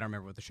show. I don't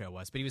remember what the show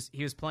was, but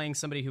he was playing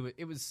somebody who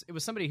it was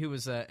somebody who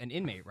was an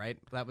inmate, right?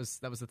 That was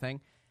the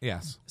thing.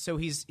 Yes. So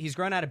he's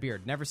grown out a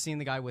beard. Never seen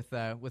the guy with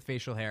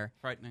facial hair.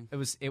 Frightening.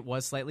 It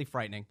was slightly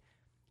frightening,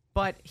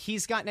 but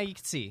he's got now. You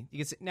can see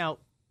now.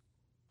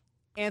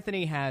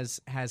 Anthony has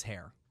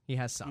hair. He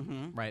has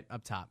some right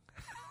up top,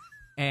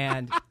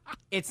 and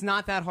it's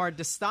not that hard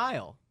to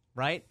style,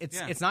 right?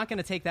 It's not going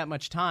to take that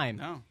much time.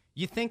 No.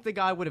 You think the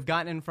guy would have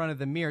gotten in front of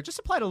the mirror, just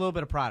applied a little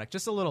bit of product,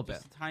 just a little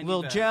bit, a tiny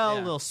little bit, gel,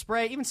 yeah. little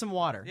spray, even some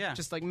water, Yeah.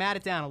 just like mat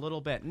it down a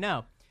little bit.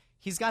 No,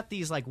 he's got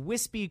these like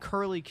wispy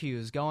curly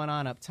cues going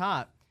on up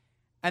top.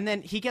 And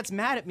then he gets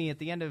mad at me at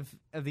the end of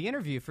the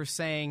interview for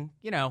saying,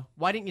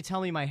 why didn't you tell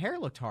me my hair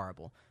looked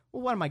horrible?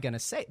 Well, what am I going to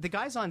say? The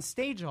guy's on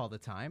stage all the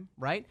time,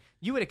 right?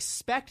 You would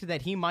expect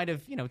that he might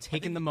have,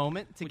 taken the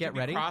moment to Would get you be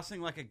ready. crossing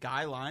like a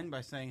guy line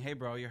by saying, "Hey,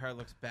 bro, your hair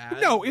looks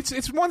bad"? No,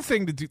 it's one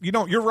thing to do.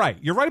 You're right.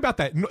 You're right about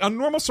that. Under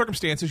normal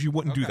circumstances, you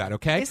wouldn't do Okay. that.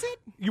 Okay, Is it?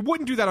 You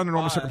wouldn't do that under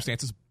normal But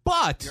circumstances.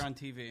 But You're on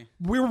TV.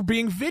 we were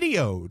being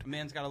videoed, A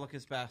man's got to look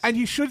his best. and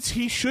he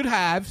should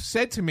have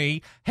said to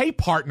me, "Hey,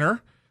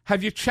 partner,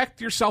 have you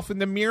checked yourself in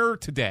the mirror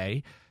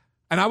today?"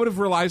 And I would have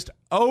realized,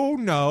 oh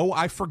no,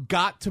 I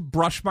forgot to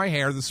brush my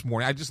hair this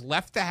morning. I just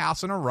left the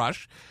house in a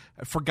rush.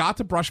 I forgot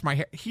to brush my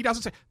hair. He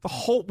doesn't say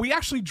we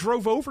actually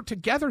drove over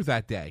together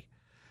that day.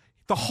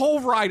 The whole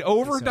ride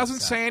over so doesn't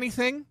upset. say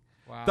anything.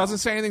 Wow. Doesn't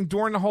say anything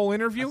during the whole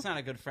interview. That's not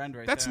a good friend,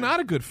 right That's there. not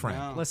a good friend.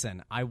 No.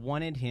 Listen, I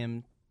wanted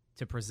him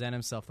to present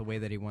himself the way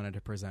that he wanted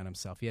to present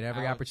himself. He had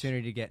every Ouch.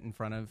 opportunity to get in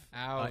front of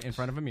Ouch.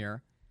 a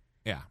mirror.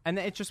 Yeah. And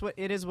it's just what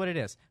it is. What it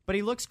is. But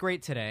he looks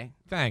great today.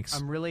 Thanks.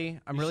 I'm really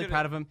should've-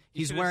 proud of him.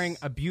 you He's should've wearing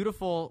a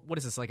beautiful. What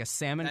is this? Like a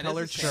salmon That is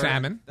colored a shirt.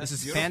 Salmon. That's This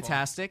is beautiful.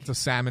 fantastic. It's a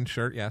salmon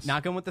shirt, yes.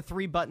 Not going with the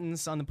 3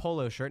 buttons on the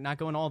polo shirt. Not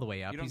going all the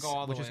way up. You don't go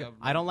all the which is way good. up.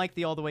 I don't like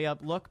the all the way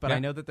up look, but Yeah. I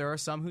know that there are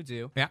some who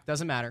do. Yeah.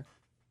 Doesn't matter.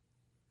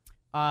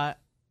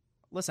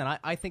 Listen,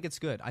 I think it's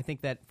good. I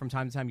think that from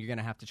time to time you're going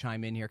to have to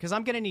chime in here because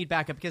I'm going to need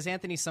backup because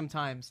Anthony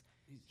sometimes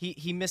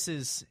he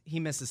misses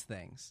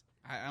things.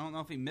 I don't know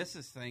if he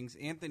misses things.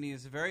 Anthony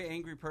is a very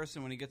angry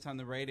person when he gets on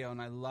the radio,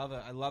 and I love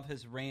it. I love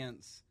his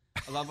rants.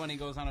 I love when he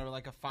goes on a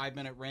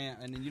 5-minute rant,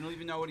 and then you don't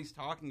even know what he's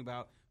talking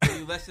about. But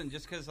you listen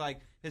just because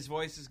his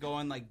voice is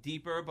going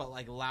deeper but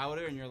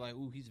louder, and you're like,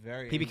 ooh, he's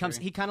very. He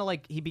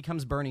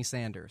becomes Bernie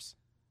Sanders.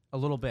 A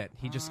little bit.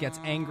 He just gets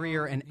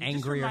angrier and He just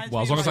angrier. reminds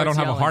Well, as me long as I don't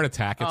have a Yelling. heart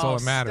attack, it's all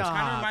that matters. stop.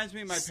 Kind of reminds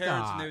me of my parents,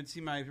 Stop. and they would see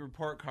my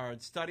report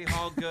card: study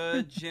hall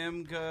good,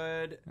 gym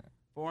good,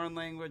 foreign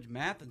language,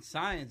 math and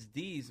science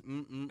D's.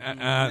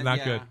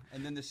 Not good.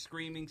 And then the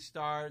screaming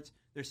starts.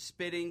 There's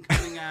spitting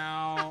coming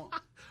out.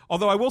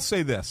 Although I will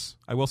say this.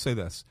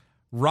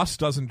 Russ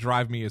doesn't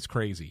drive me as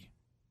crazy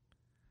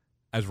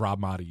as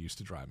Rob Motti used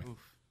to drive me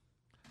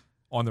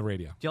on the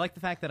radio. Do you like the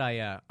fact that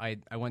I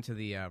went to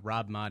the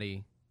Rob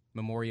Motti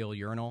Memorial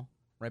Urinal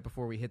right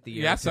before we hit the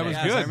air. Yes, that was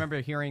today. good. I remember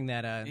hearing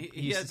that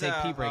he used to take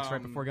pee breaks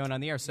right before going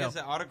on the air. He So has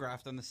it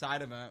autographed on the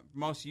side of it.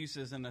 Most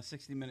uses in a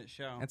 60-minute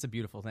show. that's a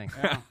beautiful thing.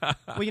 Yeah.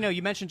 Well,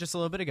 you mentioned just a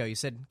little bit ago, you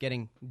said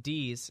getting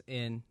Ds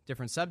in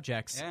different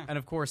subjects. Yeah. And,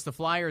 of course, the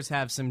Flyers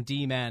have some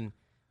D men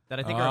that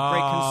I think are a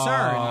great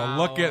concern. Oh,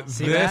 look at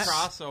See this. that?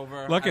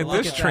 Crossover. Look I at love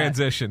this it.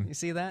 transition. You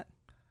see that?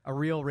 A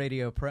real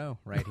radio pro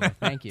right here.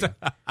 Thank you.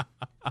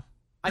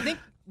 I think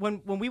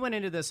when we went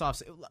into this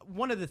offseason,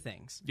 one of the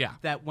things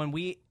that when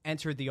we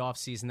entered the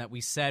offseason that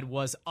we said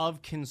was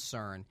of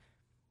concern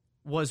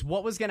was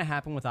what was going to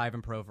happen with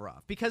Ivan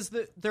Provorov. Because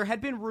there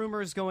had been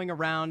rumors going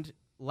around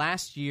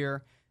last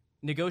year.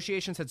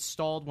 Negotiations had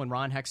stalled when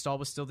Ron Hextall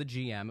was still the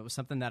GM. It was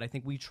something that I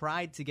think we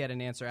tried to get an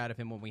answer out of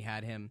him when we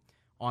had him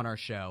on our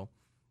show.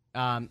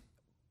 And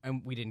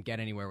we didn't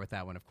get anywhere with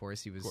that one, of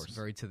course. He was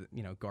very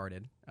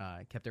guarded,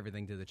 kept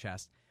everything to the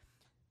chest.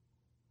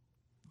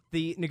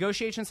 The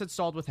negotiations had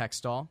stalled with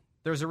Hextall.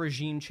 There's a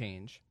regime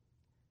change.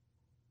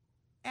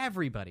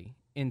 Everybody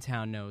in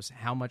town knows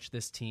how much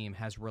this team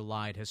has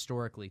relied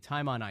historically.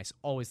 Time on ice,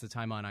 always the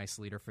time on ice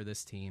leader for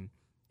this team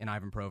in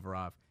Ivan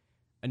Provorov.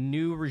 A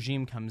new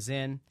regime comes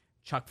in.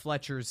 Chuck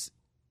Fletcher's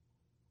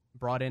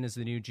brought in as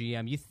the new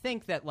GM. You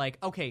think that,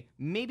 okay,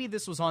 maybe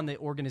this was on the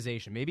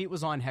organization. Maybe it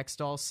was on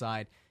Hextall's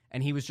side.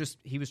 And he was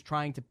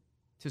trying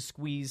to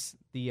squeeze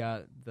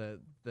the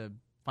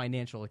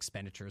financial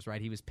expenditures,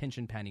 right? He was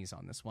pinching pennies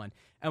on this one.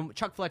 And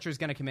Chuck Fletcher is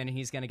going to come in and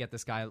he's going to get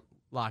this guy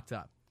locked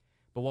up.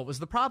 But what was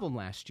the problem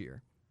last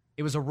year?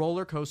 It was a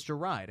roller coaster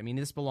ride. I mean,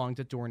 this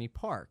belonged at Dorney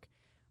Park.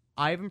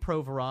 Ivan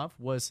Provorov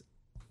was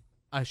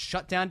a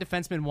shutdown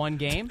defenseman one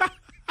game.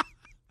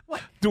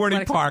 What?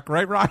 Dorney Park,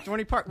 right, Rock?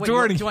 Dorney Park. What,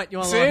 Dorney. You want a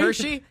little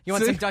Hershey? You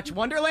want some Dutch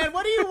Wonderland?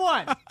 What do you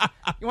want?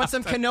 You want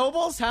some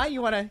Knoebels, huh?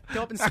 You want to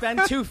go up and spend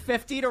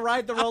 $250 to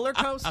ride the roller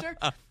coaster?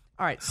 All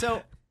right,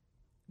 so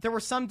there were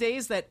some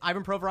days that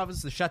Ivan Provorov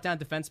was the shutdown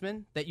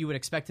defenseman that you would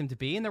expect him to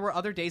be, and there were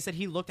other days that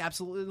he looked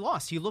absolutely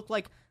lost. He looked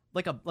like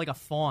a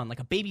fawn, like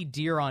a baby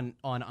deer on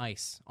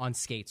ice, on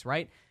skates,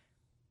 right?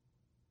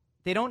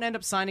 They don't end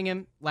up signing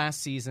him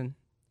last season.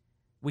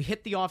 We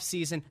hit the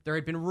offseason. There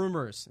had been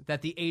rumors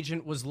that the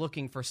agent was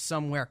looking for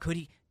somewhere. Could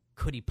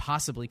he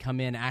possibly come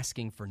in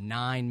asking for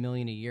 $9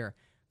 million a year?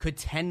 Could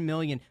 $10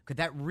 million? Could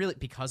that really,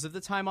 because of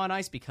the time on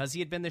ice, because he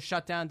had been the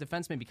shutdown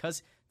defenseman,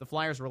 because the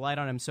Flyers relied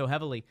on him so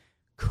heavily,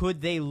 could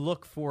they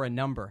look for a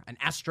number, an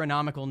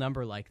astronomical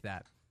number like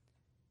that?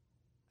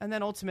 And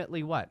then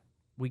ultimately what?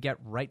 We get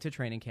right to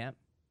training camp.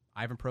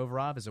 Ivan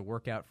Provorov is a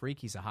workout freak.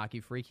 He's a hockey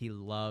freak. He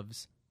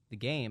loves the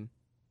game.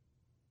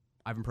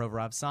 Ivan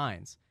Provorov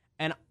signs.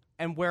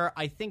 And where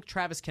I think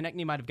Travis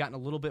Konechny might have gotten a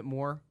little bit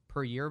more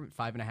per year,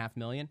 $5.5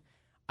 million,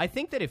 I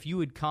think that if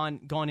you had gone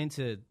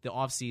into the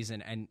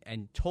offseason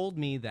and told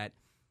me that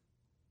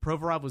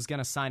Provorov was going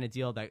to sign a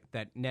deal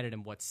that netted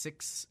him,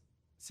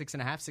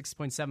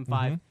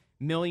 $6.75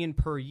 million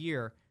per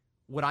year,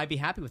 would I be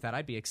happy with that?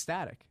 I'd be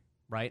ecstatic,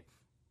 right?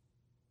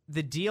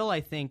 The deal, I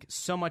think,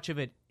 so much of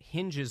it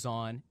hinges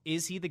on,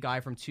 is he the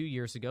guy from 2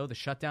 years ago, the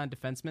shutdown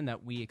defenseman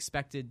that we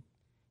expected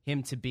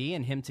him to be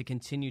and him to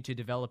continue to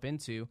develop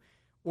into?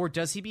 Or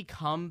does he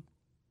become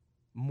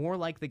more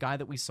like the guy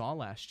that we saw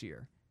last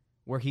year,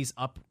 where he's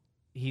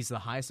the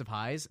highest of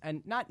highs,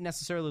 and not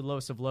necessarily the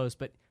lowest of lows,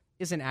 but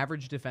is an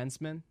average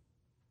defenseman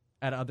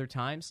at other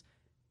times?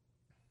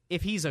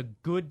 If he's a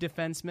good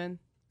defenseman,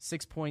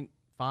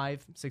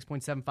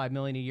 $6.75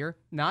 million a year,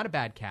 not a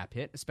bad cap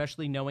hit,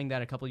 especially knowing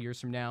that a couple of years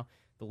from now,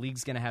 the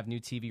league's going to have new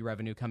TV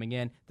revenue coming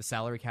in. The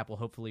salary cap will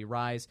hopefully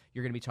rise.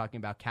 You're going to be talking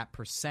about cap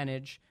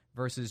percentage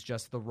versus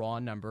just the raw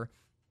number.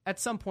 At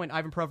some point,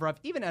 Ivan Provorov,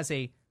 even as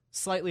a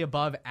slightly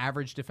above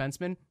average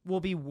defenseman, will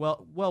be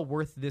well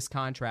worth this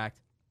contract.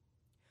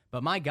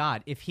 But my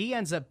God, if he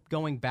ends up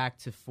going back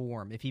to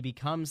form, if he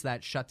becomes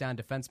that shutdown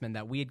defenseman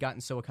that we had gotten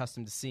so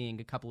accustomed to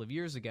seeing a couple of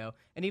years ago,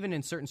 and even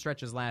in certain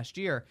stretches last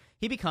year,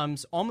 he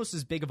becomes almost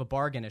as big of a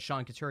bargain as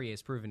Sean Couturier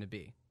has proven to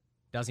be.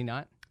 Does he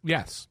not?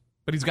 Yes,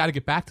 but he's got to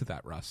get back to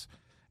that, Russ.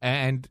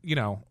 And,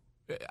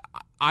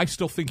 I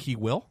still think he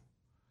will.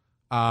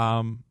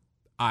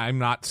 I'm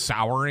not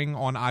souring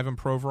on Ivan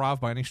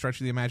Provorov by any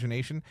stretch of the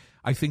imagination.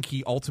 I think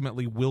he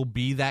ultimately will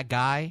be that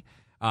guy.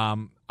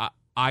 I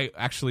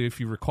actually,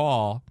 if you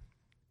recall,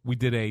 we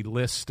did a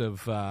list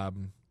of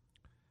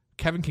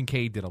Kevin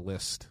Kincaid did a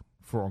list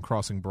for On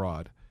Crossing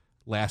Broad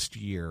last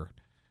year.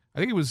 I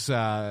think it was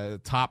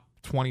top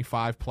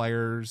 25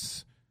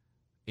 players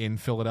in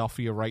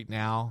Philadelphia right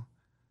now,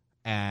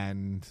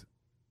 and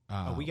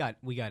we got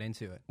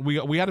into it.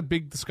 We had a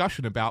big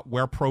discussion about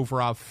where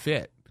Provorov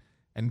fit.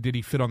 And did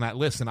he fit on that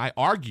list? And I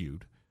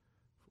argued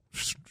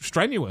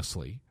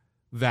strenuously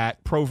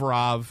that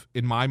Provorov,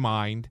 in my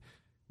mind,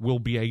 will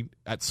be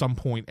at some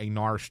point a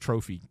Norris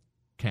Trophy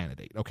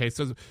candidate. Okay,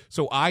 so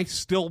I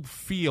still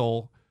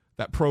feel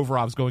that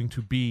Provorov's going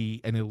to be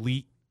an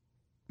elite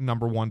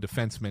number one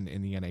defenseman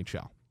in the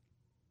NHL.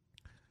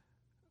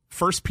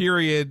 First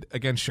period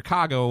against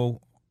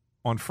Chicago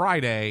on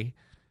Friday,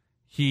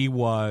 he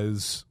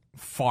was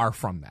far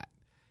from that.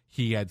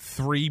 He had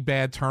 3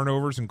 bad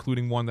turnovers,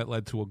 including one that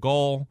led to a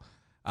goal.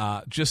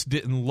 just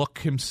didn't look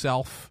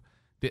himself,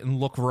 didn't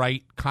look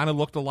right, kind of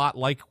looked a lot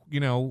like,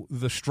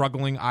 the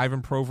struggling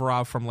Ivan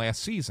Provorov from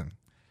last season.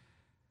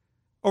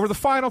 Over the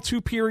final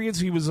 2 periods,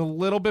 he was a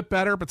little bit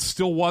better, but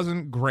still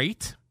wasn't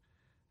great.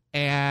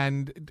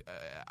 And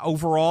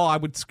overall, I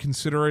would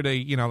consider it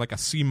like a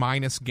C-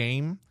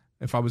 game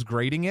if I was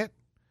grading it.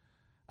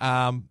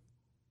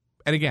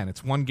 And again,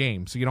 it's one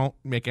game, so you don't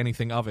make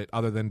anything of it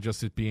other than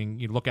just it being,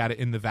 you look at it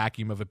in the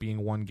vacuum of it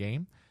being one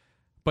game.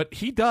 But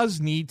he does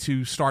need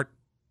to start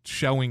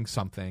showing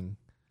something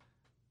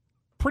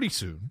pretty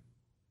soon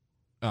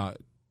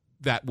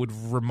that would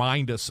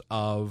remind us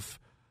of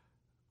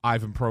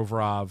Ivan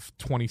Provorov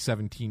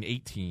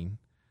 2017-18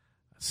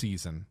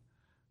 season.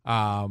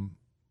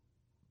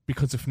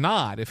 Because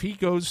if he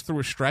goes through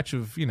a stretch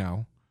of,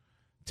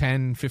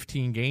 10,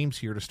 15 games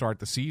here to start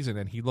the season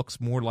and he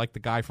looks more like the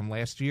guy from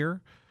last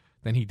year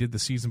than he did the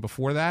season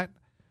before that,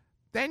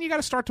 then you got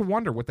to start to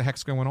wonder what the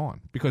heck's going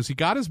on. Because he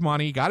got his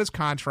money, got his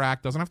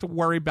contract, doesn't have to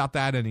worry about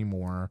that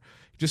anymore.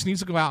 He just needs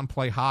to go out and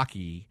play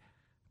hockey.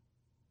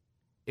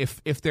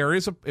 If there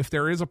is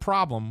a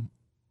problem,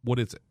 what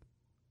is it?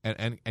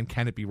 And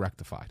can it be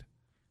rectified?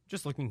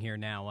 Just looking here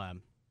now,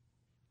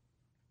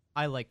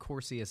 I like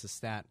Corsi as a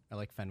stat. I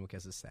like Fenwick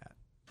as a stat.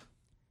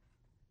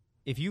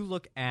 If you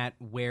look at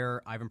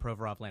where Ivan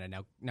Provorov landed,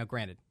 now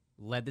granted,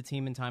 led the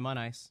team in time on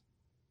ice,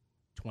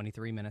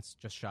 23 minutes,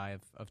 just shy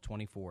of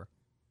 24.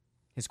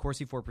 His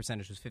Corsi for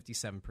percentage was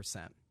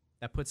 57%.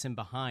 That puts him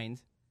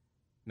behind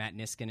Matt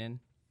Niskanen,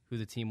 who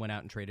the team went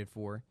out and traded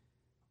for,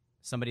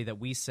 somebody that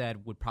we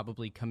said would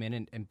probably come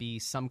in and be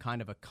some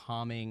kind of a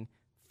calming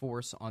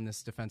force on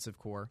this defensive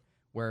core,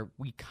 where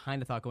we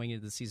kind of thought going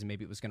into the season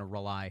maybe it was going to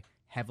rely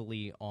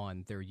heavily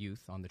on their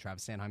youth, on the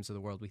Travis Sanheims of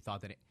the world. We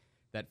thought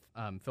that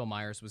Phil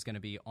Myers was going to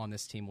be on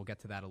this team. We'll get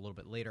to that a little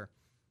bit later.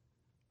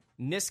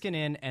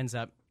 Niskanen ends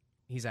up,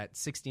 he's at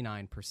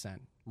 69%,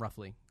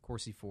 roughly,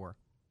 Corsi 4.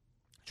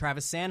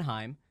 Travis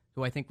Sanheim,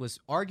 who I think was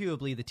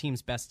arguably the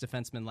team's best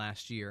defenseman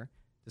last year,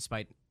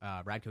 despite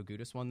Radko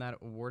Gudas won that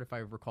award, if I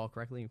recall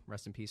correctly.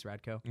 Rest in peace,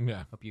 Radko.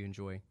 Yeah. Hope you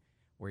enjoy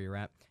where you're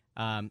at.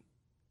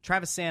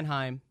 Travis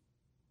Sanheim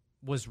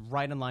was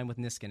right in line with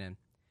Niskanen.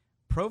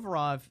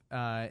 Provorov,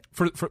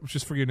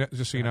 just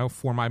so you know,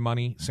 for my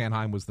money,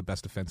 Sanheim was the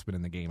best defenseman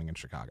in the game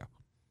against Chicago.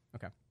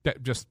 Okay.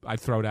 I'd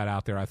throw that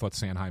out there. I thought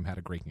Sanheim had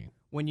a great game.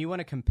 When you want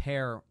to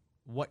compare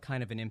what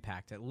kind of an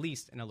impact, at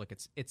least, and look,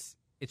 it's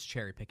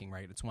cherry picking,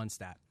 right? It's one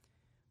stat.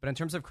 But in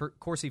terms of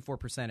Corsi for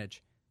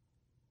percentage,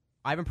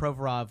 Ivan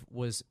Provorov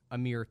was a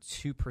mere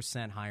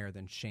 2% higher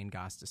than Shane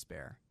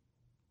Gostisbehere.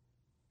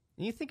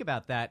 And you think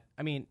about that,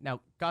 I mean,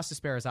 now,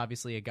 Gostisbehere is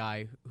obviously a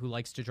guy who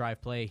likes to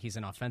drive play. He's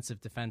an offensive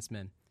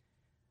defenseman.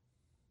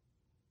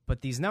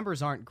 But these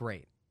numbers aren't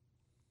great.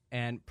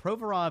 And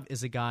Provorov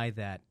is a guy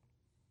that,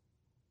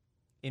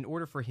 in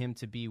order for him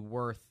to be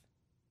worth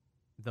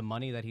the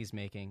money that he's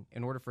making,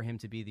 in order for him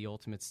to be the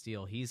ultimate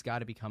steal, he's got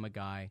to become a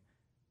guy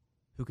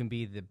who can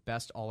be the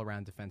best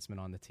all-around defenseman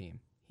on the team.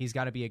 He's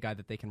got to be a guy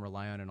that they can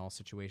rely on in all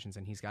situations,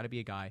 and he's got to be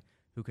a guy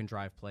who can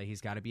drive play.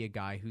 He's got to be a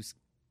guy who's,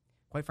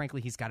 quite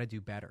frankly, he's got to do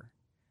better.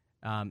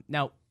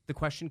 Now, the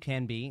question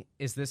can be,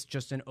 is this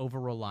just an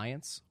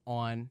over-reliance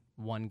on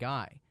one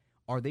guy?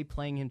 Are they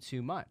playing him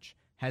too much?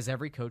 Has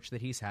every coach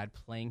that he's had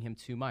playing him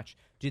too much?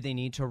 Do they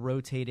need to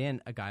rotate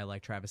in a guy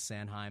like Travis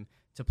Sanheim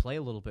to play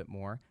a little bit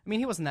more? I mean,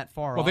 he wasn't that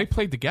far off. Well, they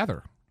played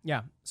together.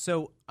 Yeah.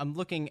 So I'm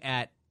looking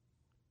at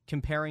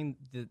comparing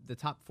the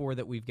top four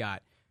that we've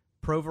got.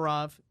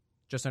 Provorov,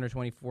 just under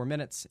 24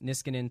 minutes.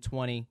 Niskanen,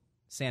 20.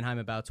 Sanheim,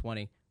 about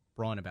 20.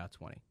 Braun, about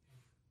 20.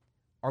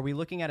 Are we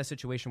looking at a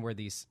situation where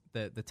the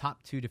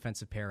top two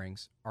defensive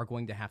pairings are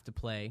going to have to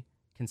play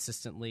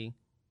consistently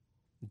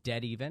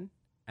dead even,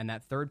 and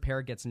that third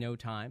pair gets no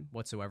time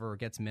whatsoever or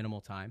gets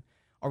minimal time?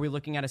 Are we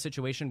looking at a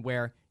situation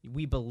where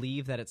we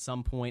believe that at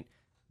some point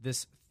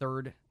this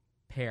third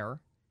pair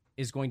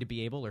is going to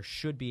be able or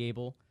should be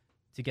able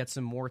to get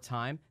some more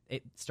time?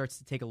 It starts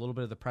to take a little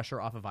bit of the pressure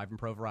off of Ivan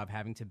Provorov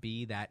having to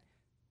be that,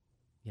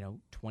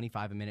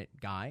 25-a-minute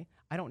guy.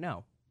 I don't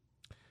know.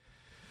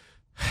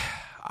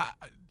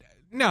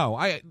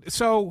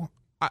 The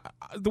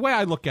way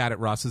I look at it,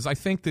 Russ, is I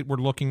think that we're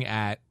looking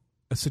at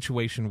a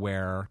situation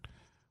where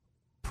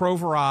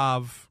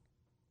Provorov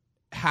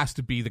has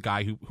to be the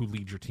guy who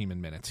leads your team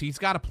in minutes. He's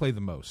got to play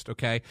the most,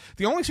 okay?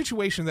 The only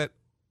situation that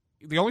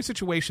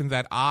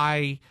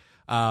I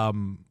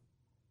am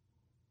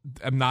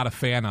not a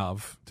fan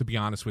of, to be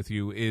honest with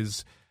you,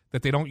 is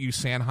that they don't use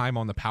Sanheim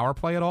on the power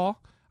play at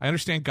all. I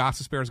understand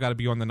Gostisbehere's got to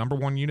be on the number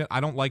 1 unit.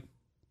 I don't like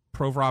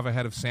Provorov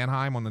ahead of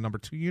Sanheim on the number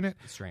 2 unit.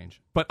 It's strange.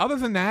 But other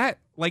than that,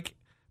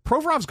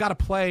 Provorov's got to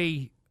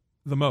play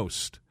the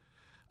most.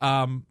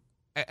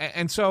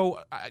 And so,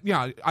 I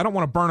don't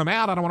want to burn him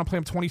out. I don't want to play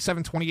him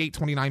 27, 28,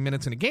 29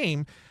 minutes in a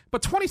game.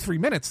 But 23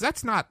 minutes,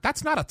 that's not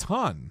a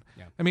ton.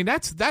 Yeah. I mean,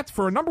 that's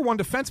for a number 1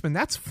 defenseman,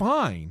 that's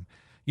fine.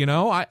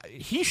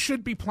 He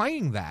should be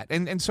playing that,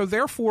 and so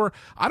therefore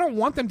I don't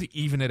want them to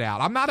even it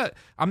out. I'm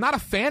not a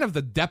fan of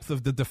the depth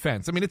of the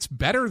defense. I mean, it's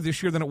better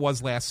this year than it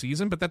was last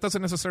season, but that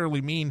doesn't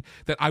necessarily mean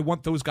that I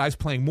want those guys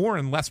playing more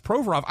and less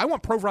Provorov. I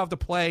want Provorov to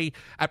play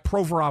at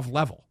Provorov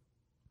level.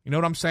 You know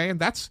what I'm saying?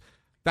 That's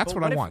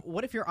what I want.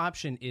 What if your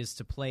option is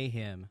to play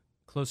him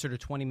closer to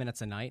 20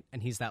 minutes a night,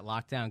 and he's that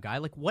lockdown guy?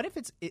 Like, what if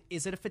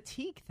is it a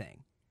fatigue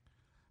thing?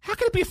 How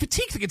can it be a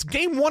fatigue thing? It's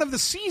game 1 of the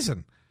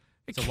season.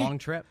 It's a long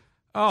trip.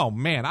 Oh,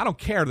 man, I don't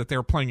care that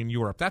they're playing in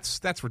Europe.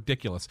 That's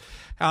ridiculous.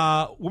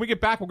 When we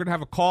get back, we're going to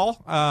have a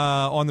call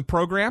on the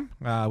program.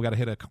 We got to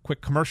hit a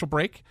quick commercial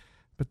break,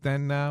 but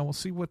then we'll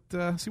see what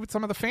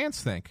some of the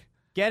fans think.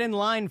 Get in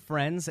line,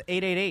 friends.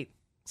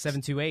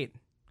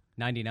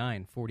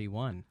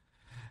 888-728-9941.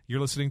 You're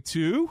listening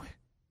to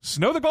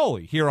Snow the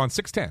Goalie here on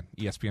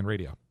 610 ESPN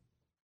Radio.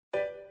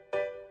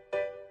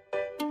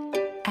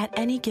 At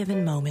any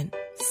given moment,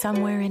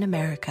 somewhere in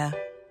America,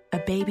 a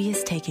baby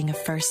is taking a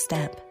first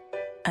step.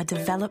 A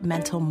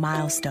developmental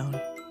milestone.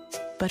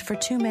 But for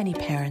too many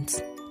parents,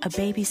 a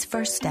baby's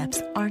first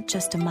steps aren't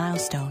just a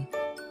milestone.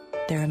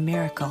 They're a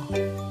miracle.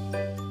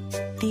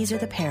 These are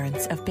the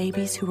parents of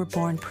babies who were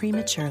born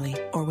prematurely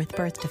or with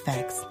birth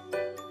defects.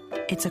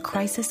 It's a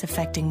crisis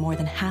affecting more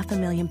than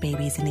 500,000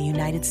 babies in the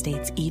United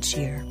States each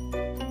year.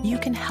 You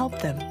can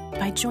help them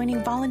by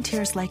joining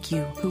volunteers like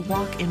you who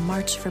walk in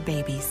March for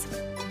Babies.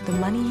 The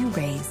money you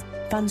raise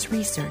funds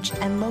research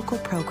and local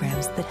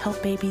programs that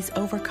help babies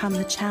overcome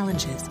the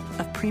challenges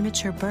of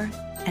premature birth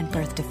and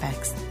birth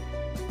defects.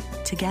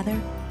 Together,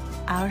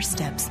 our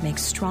steps make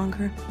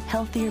stronger,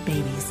 healthier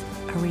babies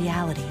a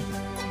reality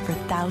for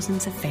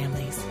thousands of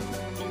families.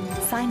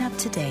 Sign up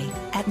today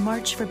at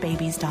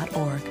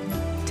marchforbabies.org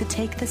to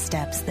take the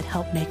steps that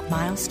help make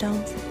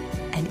milestones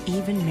and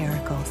even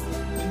miracles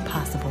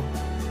possible.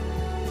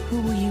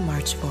 Who will you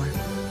march for?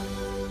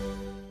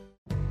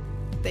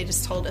 They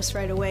just told us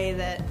right away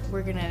that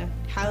we're going to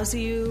house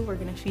you, we're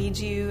going to feed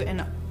you,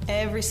 and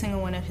every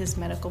single one of his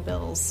medical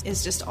bills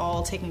is just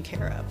all taken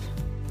care of.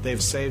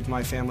 They've saved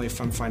my family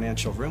from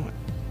financial ruin.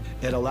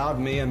 It allowed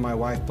me and my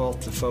wife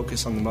both to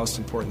focus on the most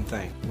important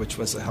thing, which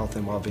was the health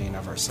and well-being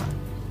of our son.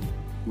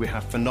 We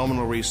have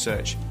phenomenal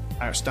research,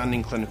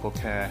 outstanding clinical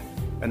care,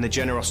 and the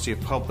generosity of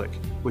public,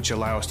 which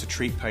allow us to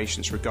treat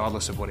patients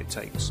regardless of what it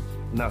takes.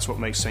 And that's what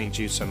makes St.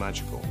 Jude so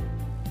magical.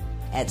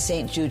 At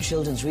St. Jude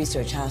Children's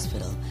Research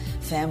Hospital,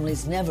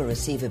 families never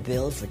receive a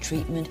bill for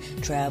treatment,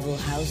 travel,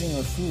 housing,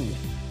 or food,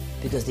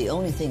 because the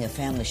only thing a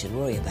family should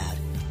worry about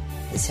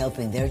is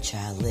helping their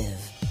child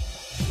live.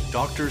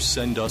 Doctors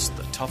send us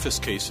the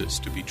toughest cases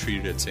to be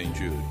treated at St.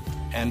 Jude,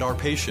 and our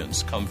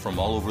patients come from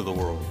all over the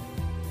world.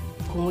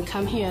 When we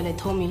come here, they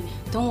told me,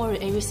 don't worry,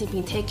 everything's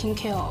being taken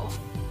care of.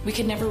 We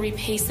could never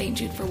repay St.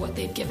 Jude for what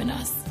they've given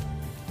us.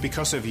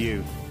 Because of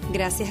you.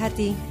 Gracias a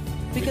ti.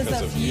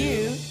 Because of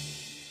you.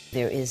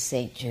 There is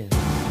St. Jude.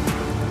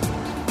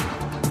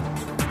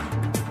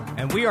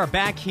 And we are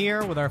back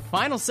here with our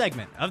final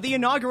segment of the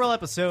inaugural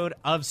episode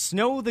of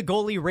Snow the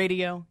Goalie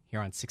Radio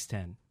here on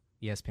 610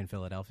 ESPN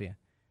Philadelphia.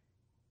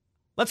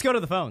 Let's go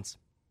to the phones.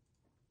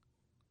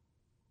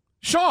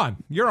 Sean,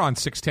 you're on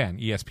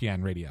 610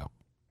 ESPN Radio.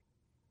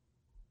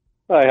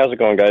 Hi, how's it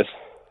going, guys?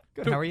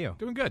 Good. How are you?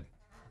 Doing good.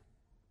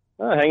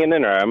 Hanging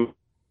in there. I'm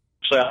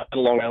actually out in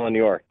Long Island, New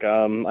York.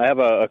 I have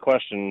a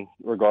question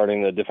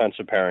regarding the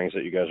defensive pairings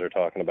that you guys are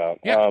talking about.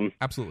 Yeah,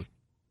 absolutely.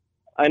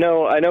 I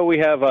know we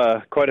have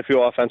quite a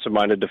few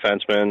offensive-minded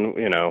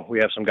defensemen. You know, we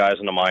have some guys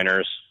in the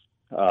minors.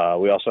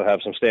 We also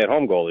have some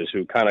stay-at-home goalies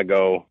who kind of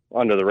go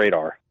under the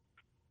radar.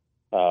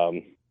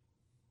 But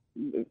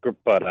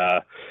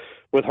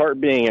with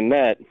Hart being in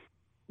net,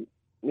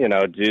 you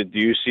know, do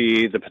you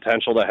see the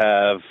potential to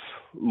have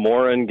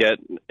Morin get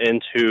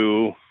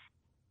into,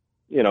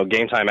 you know,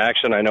 game time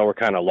action? I know we're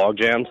kind of log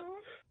jammed,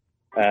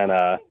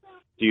 and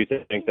do you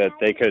think that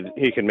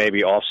he could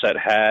maybe offset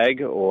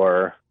Hag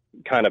or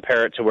kind of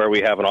pair it to where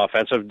we have an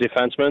offensive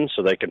defenseman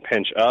so they can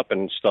pinch up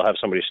and still have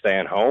somebody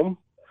staying home?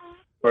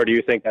 Or do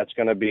you think that's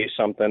going to be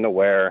something to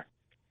where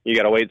you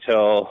got to wait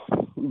till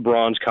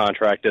Braun's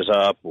contract is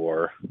up,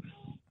 or,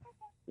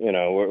 you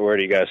know, where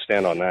do you guys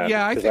stand on that?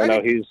 Yeah, because I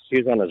know he's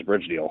on his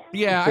bridge deal.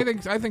 Yeah,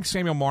 I think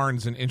Samuel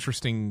Morin's an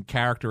interesting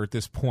character at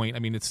this point. I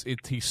mean,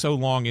 he's so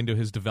long into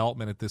his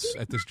development at this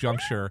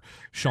juncture,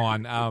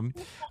 Sean.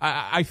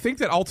 I think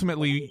that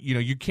ultimately, you know,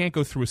 you can't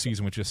go through a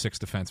season with just 6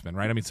 defensemen,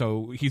 right? I mean,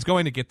 so he's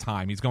going to get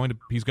time. He's going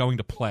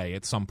to play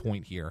at some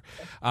point here.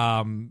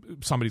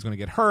 Somebody's going to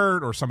get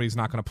hurt, or somebody's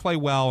not going to play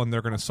well, and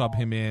they're going to sub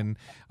him in,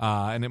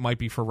 and it might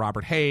be for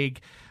Robert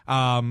Hag.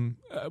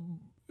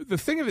 The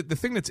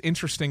thing that's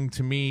interesting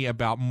to me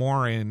about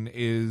Morin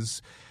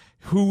is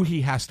who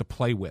he has to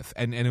play with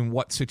and in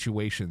what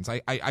situations.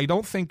 I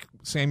don't think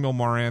Samuel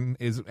Morin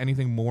is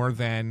anything more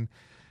than,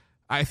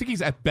 I think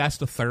he's at best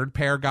a third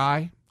pair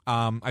guy.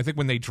 I think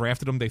when they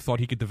drafted him, they thought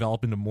he could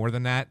develop into more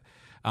than that.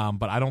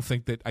 But I don't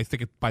think that, I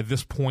think by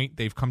this point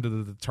they've come to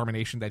the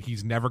determination that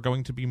he's never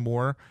going to be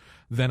more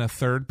than a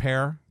third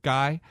pair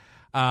guy.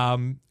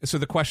 So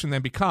the question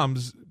then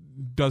becomes,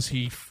 does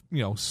he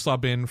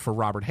sub in for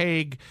Robert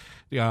Haig?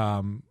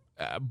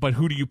 But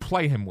who do you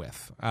play him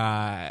with?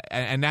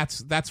 And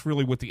that's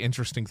really what the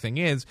interesting thing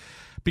is,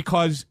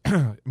 because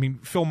I mean,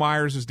 Phil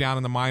Myers is down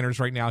in the minors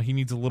right now. He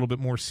needs a little bit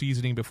more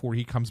seasoning before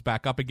he comes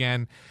back up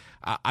again.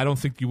 I don't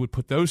think you would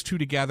put those two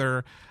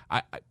together.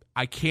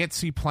 I can't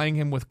see playing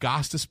him with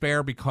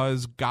Gostisbehere,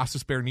 because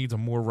Gostisbehere needs a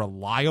more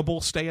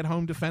reliable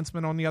stay-at-home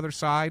defenseman on the other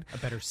side, a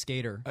better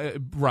skater,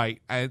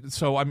 right?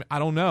 So I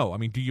don't know. I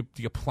mean, do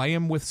you play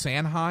him with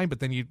Sanheim? But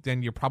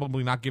then you're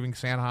probably not giving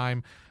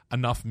Sanheim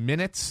enough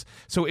minutes.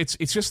 So it's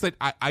just that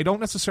I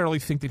don't necessarily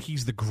think that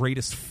he's the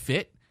greatest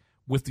fit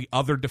with the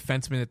other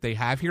defensemen that they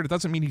have here. It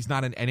doesn't mean he's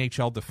not an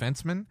NHL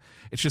defenseman.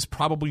 It's just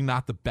probably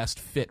not the best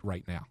fit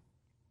right now.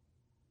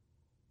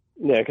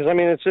 Yeah, because I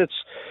mean, it's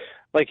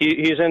like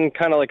he's in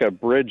kind of like a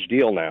bridge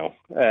deal now,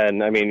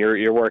 and I mean,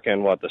 you're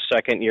working the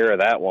second year of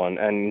that one,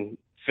 and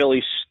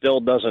Philly still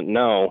doesn't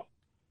know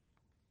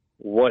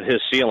what his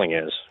ceiling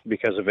is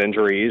because of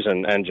injuries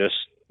and just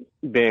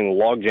being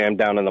log jammed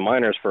down in the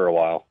minors for a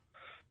while.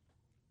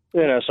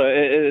 So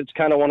it's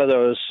kind of one of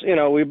those.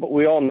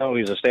 We all know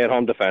he's a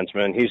stay-at-home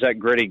defenseman. He's that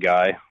gritty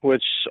guy,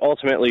 which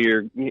ultimately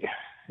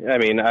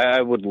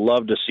I would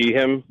love to see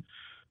him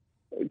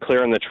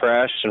clearing the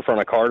trash in front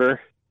of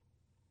Carter.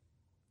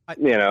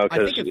 Because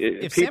I think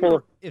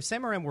if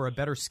Sam Morin were a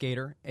better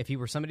skater, if he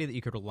were somebody that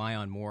you could rely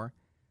on more,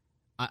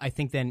 I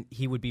think then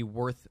he would be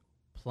worth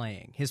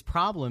playing. His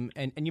problem,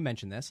 and you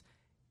mentioned this,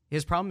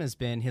 his problem has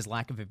been his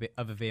lack of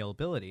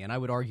availability, and I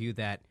would argue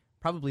that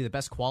probably the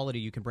best quality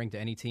you can bring to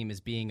any team is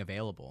being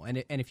available.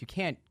 And if you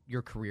can't,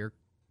 your career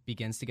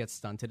begins to get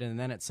stunted, and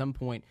then at some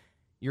point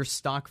your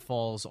stock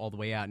falls all the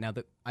way out. Now,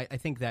 I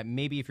think that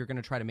maybe if you're going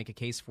to try to make a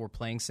case for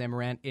playing Sam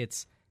Morin,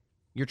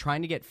 you're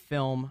trying to get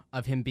film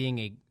of him being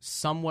a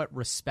somewhat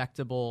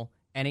respectable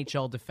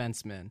NHL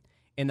defenseman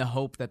in the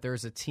hope that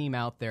there's a team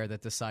out there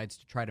that decides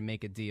to try to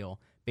make a deal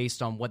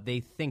based on what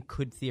they think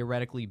could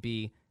theoretically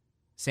be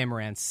Sam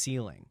Morin's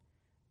ceiling.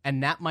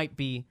 And that might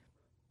be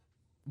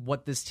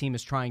what this team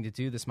is trying to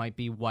do. This might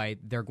be why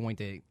they're going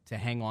to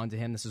hang on to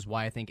him. This is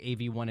why I think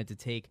AV wanted to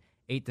take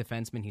 8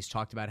 defensemen. He's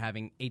talked about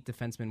having 8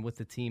 defensemen with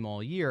the team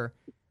all year.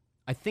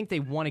 I think they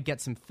want to get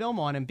some film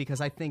on him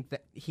because I think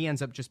that he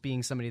ends up just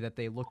being somebody that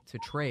they look to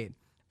trade.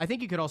 I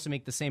think you could also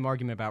make the same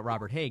argument about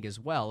Robert Haig as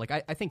well. Like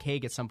I think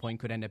Haig at some point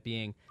could end up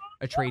being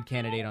a trade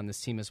candidate on this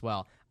team as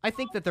well. I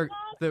think that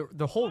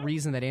the whole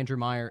reason that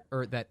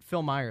that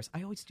Phil Myers,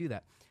 I always do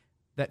that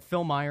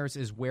Phil Myers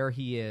is where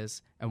he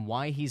is and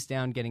why he's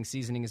down getting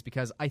seasoning is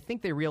because I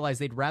think they realize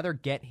they'd rather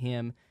get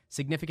him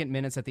significant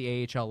minutes at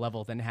the AHL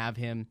level than have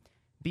him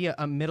be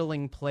a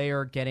middling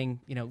player getting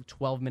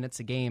 12 minutes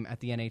a game at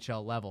the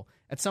NHL level.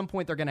 At some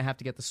point, they're going to have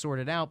to get this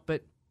sorted out.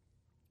 But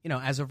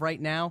as of right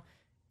now,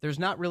 there's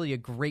not really a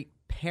great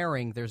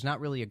pairing. There's not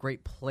really a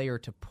great player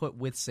to put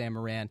with Sam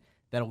Morin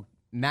that'll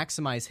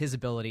maximize his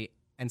ability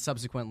and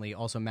subsequently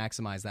also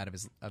maximize that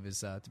of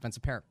his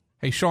defensive pair.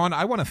 Hey, Sean,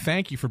 I want to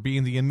thank you for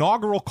being the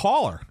inaugural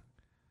caller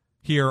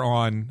here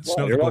on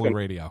Snow the Goalie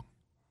Radio.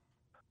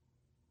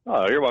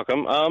 Oh, you're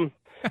welcome.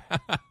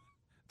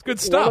 It's good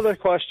stuff. One other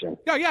question.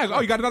 Yeah.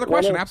 Oh, you got another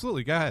question?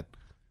 Absolutely. Go ahead.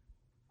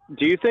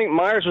 Do you think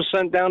Myers was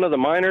sent down to the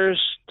minors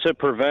to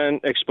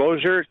prevent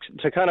exposure,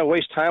 to kind of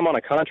waste time on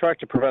a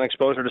contract to prevent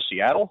exposure to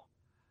Seattle?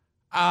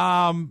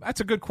 That's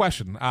a good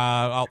question.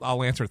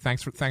 I'll answer it.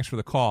 Thanks for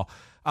the call.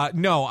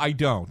 No, I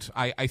don't.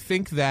 I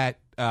think that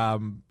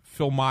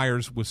Phil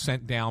Myers was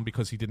sent down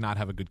because he did not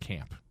have a good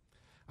camp.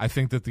 I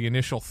think that the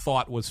initial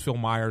thought was Phil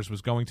Myers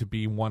was going to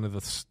be one of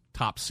the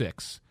top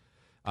 6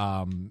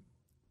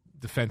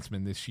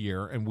 defensemen this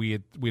year, and we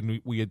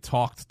had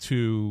talked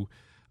to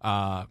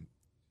Alain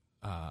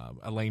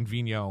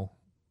Vigneault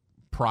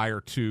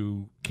prior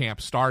to camp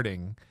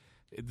starting.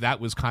 That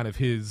was kind of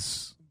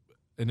his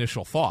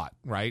initial thought,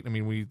 right? I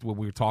mean, when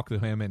we talked to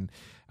him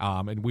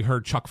and we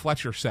heard Chuck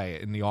Fletcher say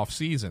it in the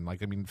offseason.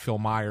 Like, I mean, Phil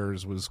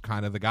Myers was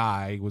kind of the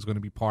guy who was going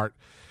to be part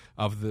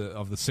of the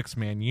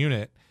 6-man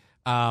unit,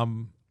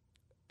 and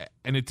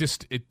he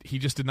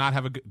just did not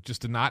have a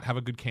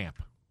good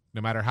camp.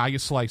 No matter how you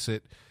slice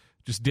it,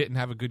 just didn't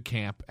have a good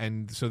camp,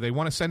 and so they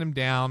want to send him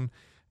down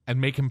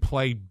and make him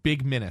play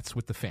big minutes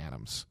with the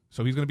Phantoms.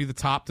 So he's going to be the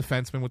top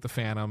defenseman with the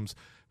Phantoms.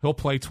 He'll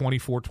play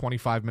 24,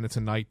 25 minutes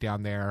a night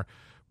down there,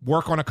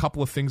 work on a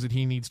couple of things that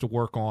he needs to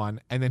work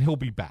on, and then he'll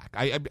be back.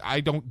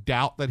 I don't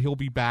doubt that he'll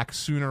be back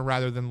sooner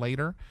rather than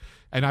later,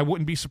 and I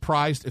wouldn't be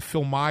surprised if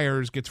Phil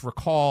Myers gets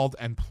recalled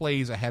and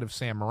plays ahead of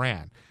Sam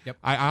Morin. Yep.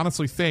 I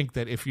honestly think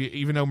that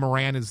even though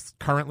Morin is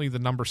currently the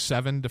number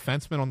 7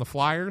 defenseman on the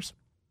Flyers,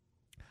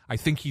 I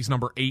think he's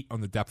number 8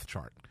 on the depth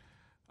chart.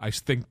 I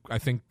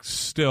think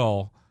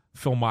still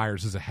Phil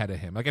Myers is ahead of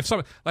him. Like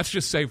let's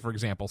just say, for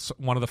example,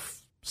 one of the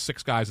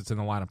 6 guys that's in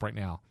the lineup right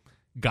now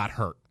got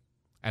hurt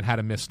and had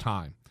to miss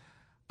time.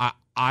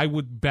 I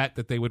would bet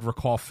that they would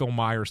recall Phil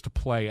Myers to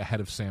play ahead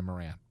of Sam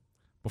Morin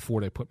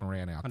before they put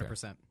Morin out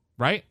 100%. there.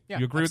 Right? Yeah,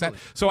 you agree absolutely.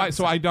 with that?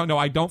 So I don't know.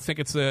 I don't think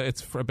it's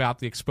about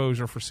the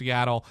exposure for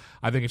Seattle.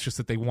 I think it's just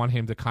that they want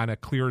him to kind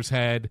of clear his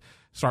head,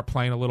 start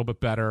playing a little bit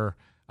better.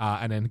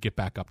 and then get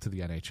back up to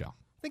the NHL.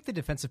 I think the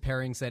defensive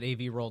pairings that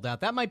AV rolled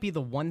out, that might be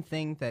the one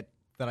thing that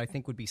I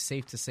think would be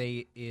safe to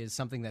say is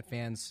something that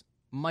fans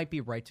might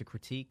be right to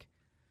critique.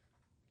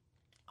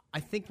 I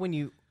think when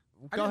you...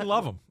 I didn't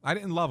love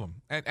him.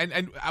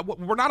 And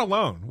we're not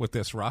alone with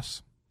this,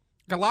 Russ.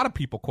 A lot of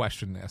people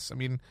question this. I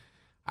mean,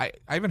 I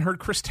even heard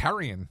Chris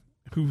Terrian,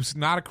 who's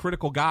not a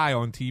critical guy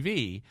on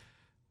TV,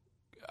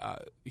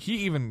 he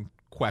even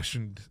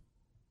questioned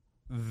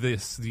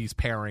these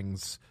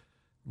pairings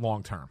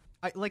long term.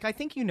 I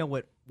think you know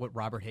what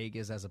Robert Haig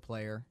is as a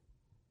player.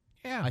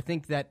 Yeah. I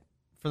think that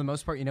for the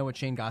most part, you know what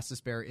Shane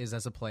Gostisbehere is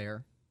as a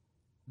player.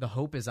 The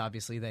hope is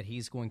obviously that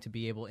he's going to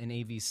be able, in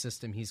AV's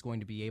system, he's going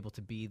to be able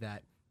to be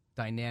that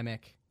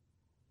dynamic,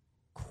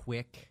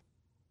 quick,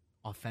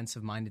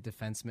 offensive-minded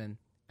defenseman,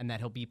 and that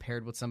he'll be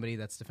paired with somebody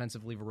that's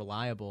defensively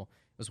reliable.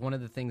 It was one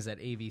of the things that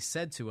AV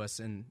said to us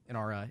in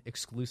our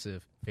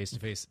exclusive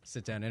face-to-face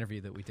sit-down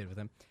interview that we did with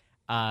him,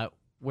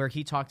 where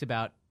he talked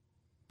about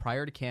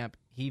prior to camp,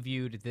 he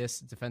viewed this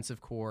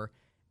defensive core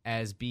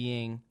as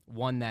being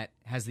one that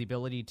has the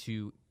ability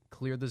to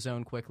clear the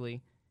zone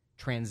quickly,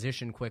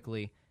 transition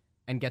quickly,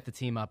 and get the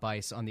team up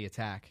ice on the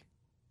attack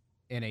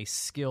in a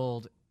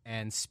skilled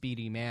and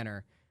speedy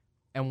manner.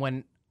 And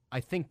when I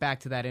think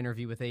back to that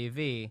interview with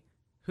AV,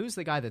 who's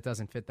the guy that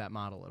doesn't fit that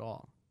model at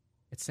all?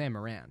 It's Sam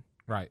Morin.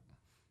 Right.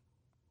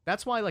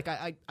 That's why,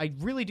 I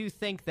really do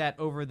think that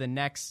over the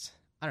next,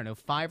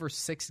 5 or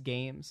 6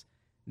 games,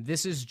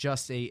 this is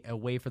just a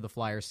way for the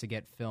Flyers to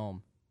get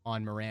film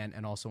on Morin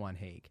and also on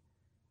Haig.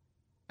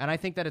 And I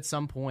think that at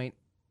some point,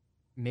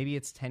 maybe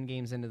it's 10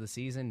 games into the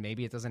season,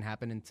 maybe it doesn't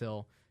happen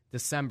until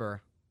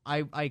December.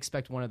 I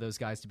expect one of those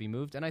guys to be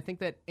moved, and I think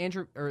that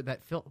Andrew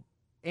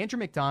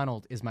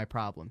McDonald is my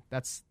problem.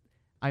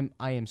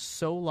 I am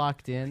so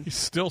locked in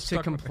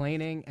to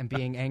complaining and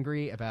being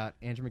angry about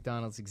Andrew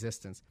McDonald's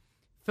existence.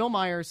 Phil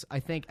Myers, I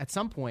think at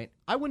some point,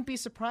 I wouldn't be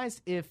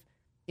surprised if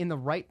in the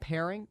right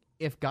pairing,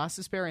 if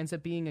Gostisbehere ends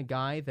up being a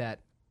guy that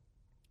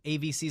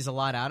AV sees a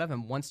lot out of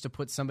and wants to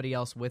put somebody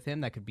else with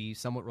him that could be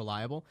somewhat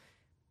reliable.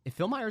 If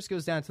Phil Myers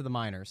goes down to the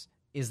minors,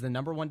 is the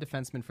number one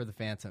defenseman for the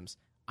Phantoms,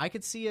 I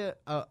could see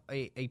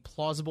a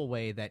plausible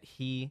way that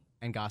he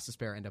and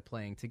Gostisbehere end up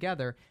playing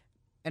together,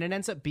 and it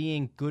ends up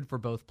being good for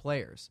both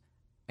players.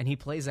 And he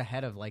plays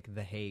ahead of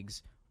the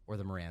Haigs or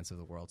the Morans of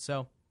the world.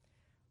 So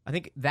I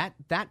think that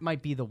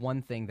might be the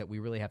one thing that we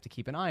really have to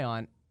keep an eye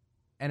on,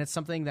 and it's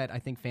something that I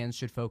think fans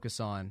should focus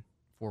on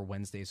for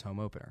Wednesday's home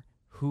opener.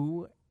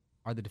 Who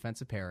are the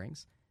defensive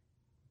pairings?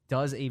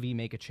 Does AV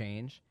make a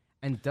change?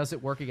 And does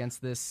it work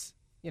against this,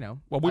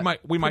 Well,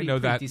 we might know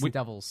that.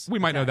 Devils we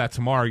might know that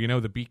tomorrow.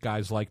 The beat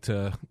guys like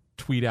to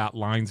tweet out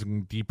lines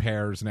and D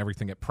pairs and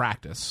everything at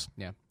practice.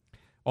 Yeah.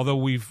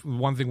 Although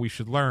one thing we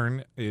should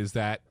learn is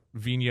that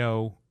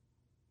Vigneault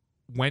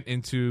went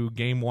into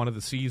game 1 of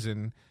the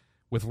season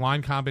with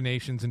line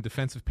combinations and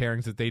defensive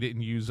pairings that they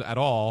didn't use at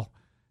all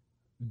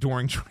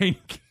during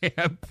training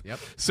camp. Yep.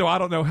 So I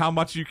don't know how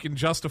much you can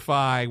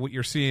justify what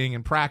you're seeing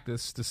in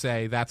practice to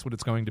say that's what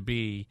it's going to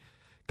be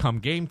come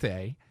game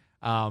day.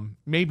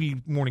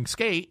 Maybe morning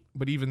skate,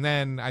 but even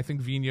then, I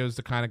think Vigneault's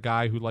the kind of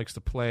guy who likes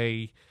to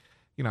play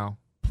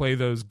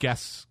those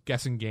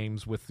guessing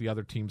games with the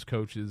other team's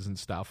coaches and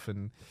stuff.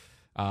 And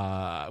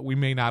we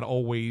may not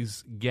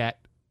always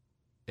get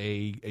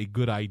a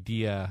good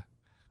idea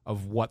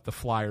of what the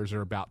Flyers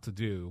are about to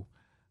do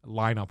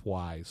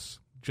lineup-wise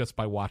just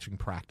by watching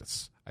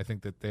practice. I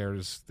think that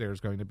there's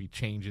going to be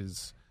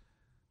changes.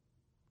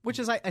 Which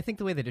is, I think,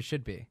 the way that it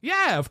should be.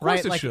 Yeah, of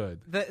course it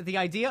should. The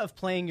idea of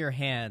playing your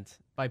hand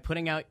by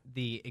putting out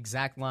the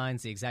exact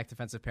lines, the exact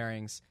defensive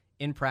pairings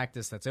in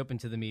practice that's open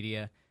to the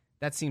media,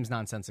 that seems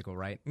nonsensical,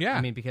 right? Yeah.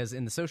 I mean, because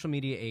in the social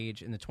media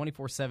age, in the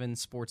 24/7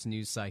 sports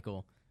news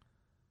cycle,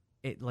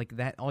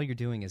 all you're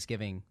doing is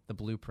giving the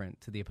blueprint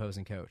to the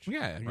opposing coach.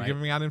 Yeah, you're right?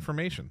 giving out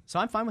information. So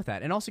I'm fine with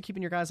that. And also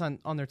keeping your guys on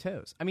their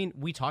toes. I mean,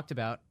 we talked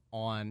about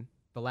on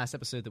the last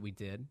episode that we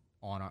did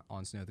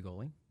on Snow the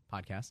Goalie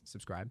podcast,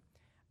 subscribe.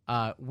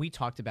 We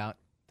talked about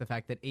the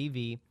fact that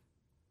AV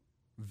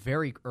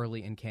very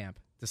early in camp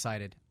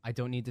decided, I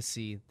don't need to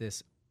see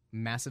this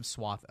massive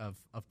swath of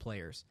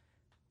players.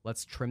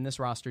 Let's trim this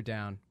roster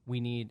down. We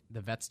need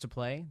the vets to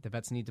play. The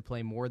vets need to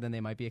play more than they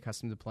might be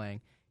accustomed to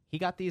playing. He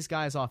got these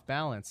guys off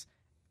balance,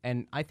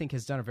 and I think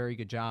has done a very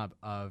good job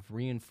of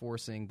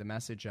reinforcing the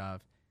message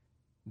of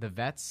the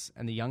vets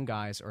and the young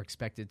guys are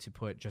expected to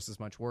put just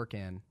as much work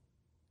in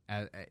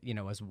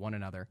as one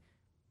another.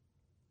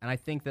 And I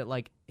think that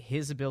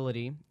his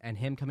ability and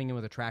him coming in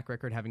with a track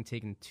record, having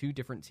taken 2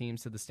 different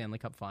teams to the Stanley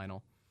Cup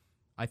final,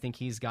 I think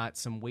he's got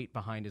some weight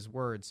behind his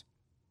words.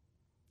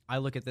 I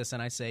look at this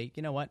and I say,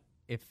 you know what?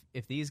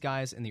 If these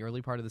guys in the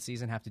early part of the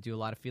season have to do a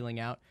lot of feeling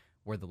out,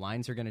 where the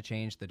lines are going to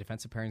change, the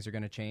defensive pairings are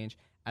going to change,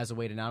 as a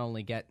way to not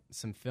only get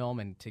some film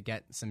and to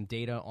get some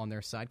data on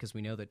their side, because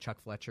we know that Chuck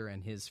Fletcher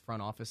and his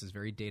front office is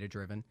very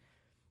data-driven.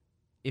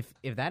 If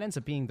that ends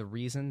up being the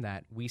reason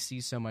that we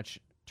see so much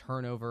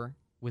turnover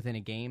within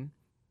a game,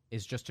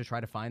 is just to try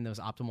to find those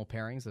optimal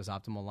pairings, those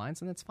optimal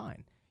lines, and that's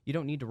fine. You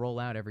don't need to roll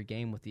out every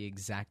game with the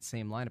exact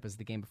same lineup as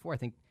the game before. I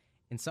think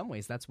in some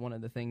ways, that's one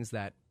of the things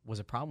that was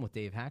a problem with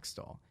Dave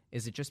Haxtell,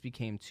 is it just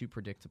became too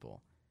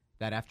predictable.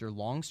 That after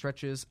long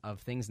stretches of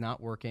things not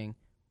working,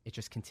 it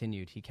just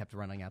continued. He kept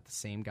running out the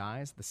same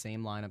guys, the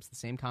same lineups, the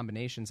same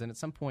combinations, and at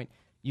some point,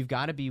 you've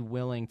got to be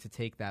willing to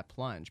take that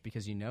plunge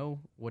because you know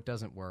what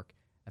doesn't work.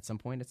 At some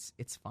point,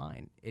 it's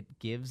fine. It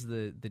gives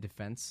the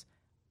defense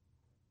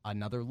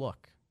another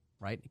look,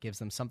 right? It gives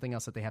them something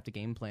else that they have to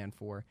game plan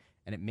for,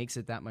 and it makes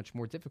it that much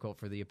more difficult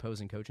for the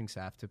opposing coaching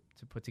staff to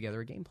put together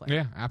a game plan.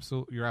 Yeah,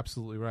 absolutely. You're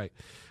absolutely right.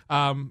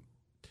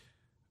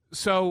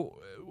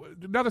 So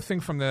another thing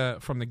from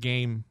the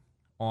game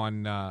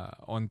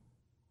on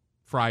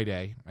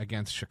Friday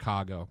against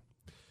Chicago,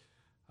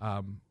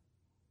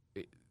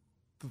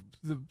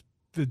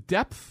 the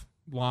depth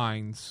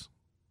lines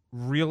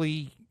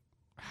really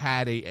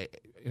had a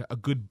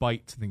good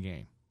bite to the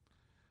game.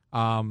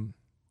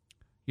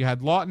 You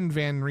had Lawton,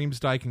 Van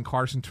Riemsdyk, and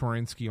Carson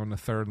Torinsky on the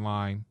third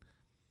line,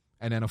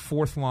 and then a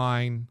fourth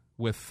line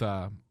with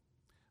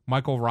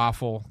Michael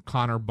Raffl,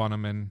 Connor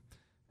Bunnaman,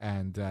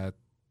 and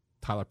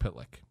Tyler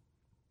Pitlick.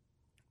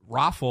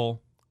 Raffl,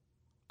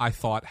 I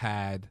thought,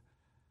 had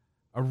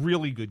a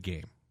really good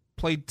game.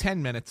 Played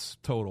 10 minutes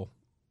total,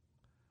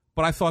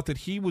 but I thought that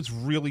he was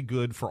really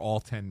good for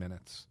all 10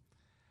 minutes.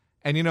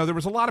 And, there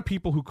was a lot of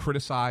people who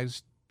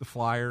criticized the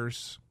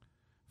Flyers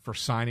for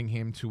signing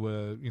him to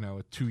a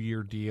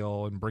 2-year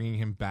deal and bringing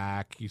him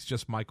back. He's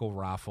just Michael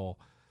Raffl.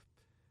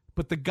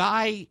 But the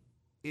guy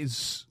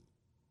he's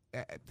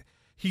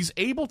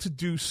able to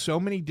do so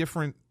many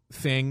different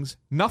things.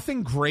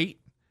 Nothing great,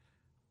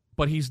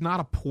 but he's not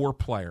a poor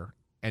player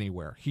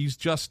anywhere. He's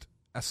just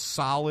a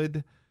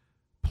solid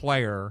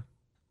player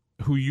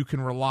who you can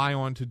rely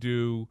on to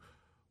do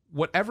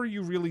whatever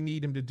you really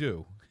need him to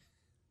do.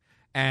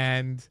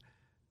 And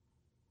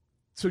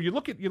so you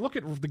look at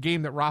the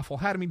game that Raffl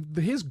had. I mean,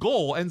 his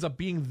goal ends up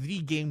being the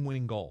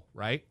game-winning goal,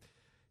 right?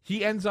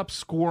 He ends up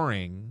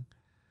scoring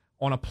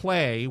on a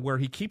play where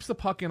he keeps the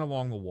puck in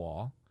along the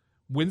wall,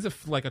 wins a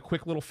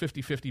quick little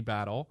 50-50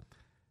 battle,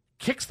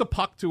 kicks the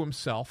puck to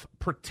himself,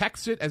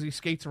 protects it as he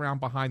skates around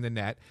behind the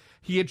net.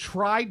 He had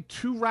tried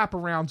 2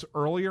 wraparounds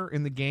earlier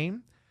in the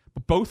game,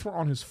 but both were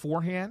on his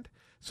forehand.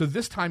 So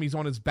this time he's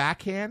on his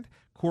backhand.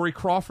 Corey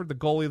Crawford, the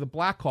goalie of the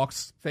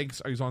Blackhawks,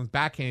 thinks he's on his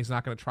backhand. He's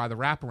not going to try the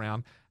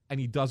wraparound, and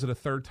he does it a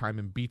third time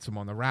and beats him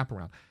on the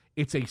wraparound.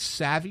 It's a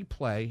savvy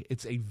play.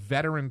 It's a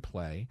veteran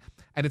play,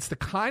 and it's the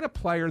kind of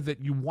player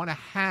that you want to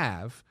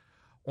have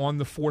on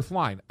the fourth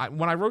line.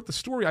 When I wrote the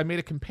story, I made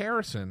a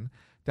comparison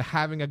to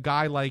having a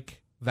guy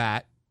like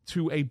that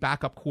to a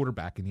backup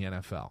quarterback in the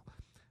NFL.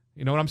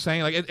 You know what I'm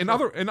saying? Like in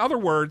other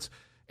words,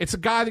 it's a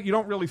guy that you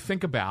don't really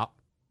think about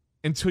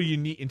until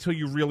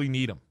you really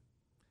need him.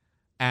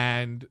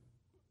 And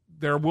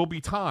there will be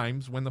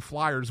times when the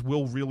Flyers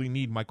will really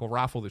need Michael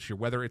Raffl this year,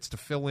 whether it's to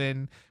fill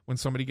in when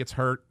somebody gets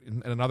hurt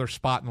in another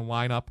spot in the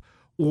lineup,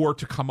 or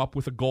to come up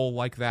with a goal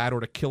like that,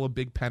 or to kill a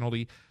big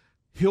penalty.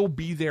 He'll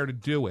be there to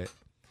do it.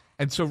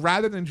 And so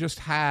rather than just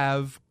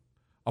have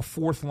a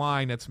fourth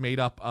line that's made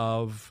up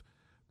of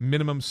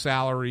minimum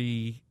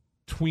salary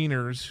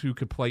tweeners who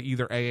could play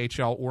either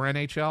AHL or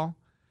NHL,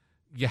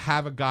 you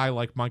have a guy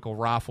like Michael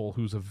Raffl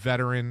who's a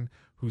veteran,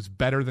 who's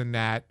better than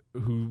that,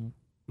 who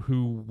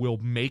will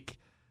make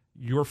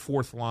your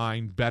fourth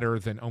line better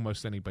than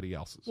almost anybody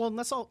else's. Well,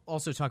 let's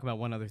also talk about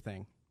one other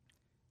thing.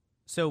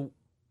 So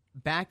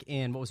back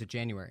in,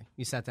 January,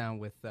 you sat down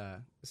with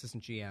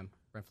assistant GM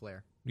Brent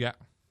Flair. Yeah.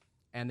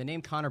 And the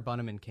name Connor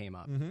Bunnaman came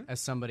up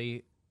as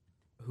somebody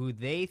who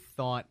they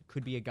thought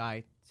could be a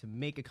guy to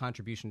make a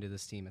contribution to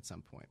this team at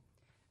some point.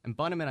 And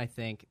Bunnaman, I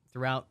think,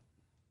 throughout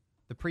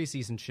the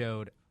preseason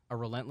showed a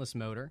relentless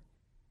motor.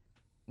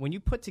 When you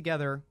put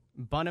together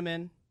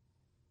Bunnaman,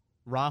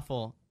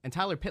 Raffl, and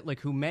Tyler Pitlick,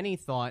 who many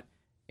thought,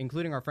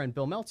 including our friend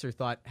Bill Meltzer,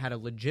 thought had a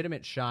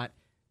legitimate shot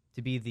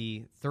to be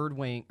the third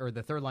wing or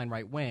the third line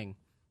right wing,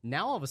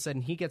 now all of a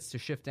sudden he gets to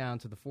shift down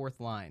to the fourth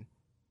line.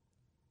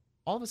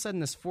 All of a sudden,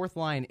 this fourth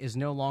line is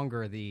no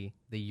longer the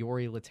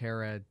Yori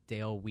Laterra,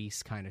 Dale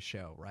Weiss kind of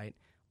show, right?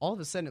 All of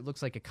a sudden, it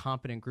looks like a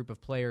competent group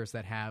of players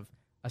that have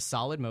a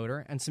solid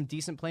motor and some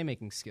decent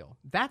playmaking skill.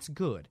 That's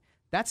good.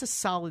 That's a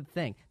solid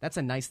thing. That's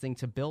a nice thing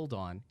to build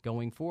on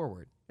going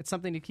forward. It's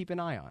something to keep an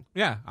eye on.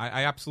 Yeah,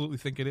 I absolutely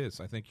think it is.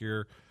 I think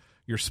you're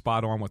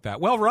spot on with that.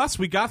 Well, Russ,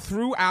 we got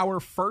through our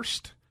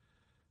first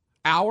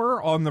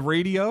hour on the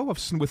radio with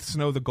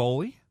Snow the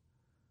Goalie.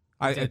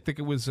 I think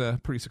it was a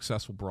pretty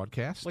successful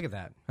broadcast. Look at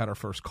that. Had our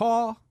first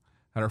call,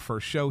 had our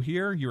first show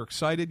here. You were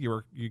excited.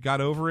 You got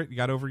over it. You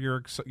got over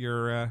your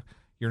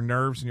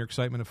nerves and your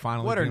excitement of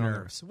finally. What are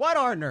nerves? What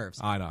are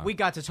nerves? I know. We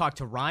got to talk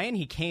to Ryan.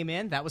 He came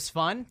in. That was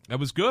fun. That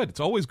was good. It's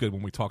always good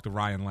when we talk to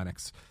Ryan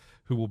Lennox,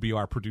 who will be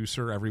our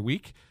producer every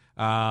week.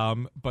 Be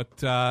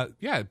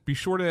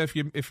sure to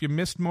if you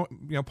missed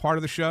part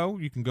of the show,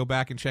 you can go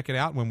back and check it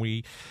out when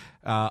we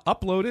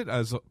upload it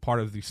as a part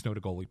of the Snow to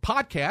Goalie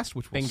podcast,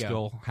 which will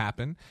still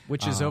happen,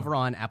 which is over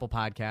on Apple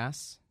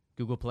Podcasts,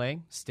 Google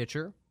Play,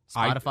 Stitcher,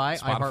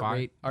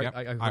 Spotify, Yep.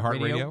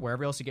 iHeartRadio,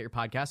 wherever else you get your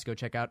podcasts. Go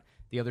check out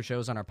the other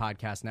shows on our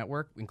podcast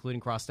network,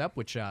 including Crossed Up,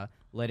 which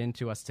led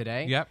into us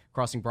today. Yep.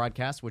 Crossing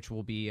Broadcast, which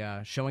will be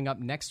showing up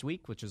next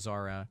week, which is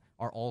our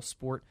all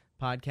sport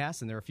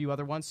podcast, and there are a few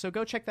other ones. So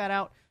go check that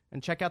out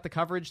and check out the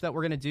coverage that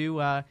we're going to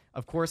do,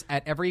 of course,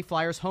 at every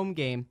Flyers home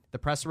game. The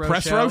Press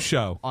Row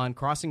Show on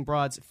Crossing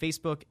Broad's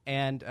Facebook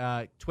and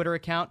Twitter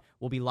account.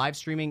 We'll be live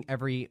streaming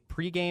every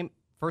pregame,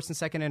 first and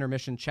second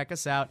intermission. Check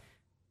us out.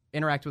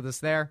 Interact with us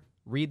there.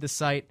 Read the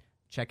site.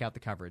 Check out the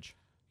coverage.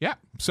 Yeah.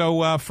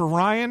 So for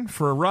Ryan,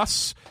 for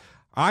Russ,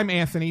 I'm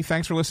Anthony.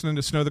 Thanks for listening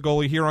to Snow the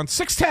Goalie here on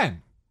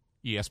 610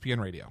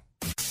 ESPN Radio.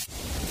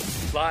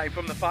 Live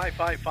from the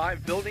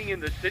 555 building in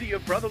the city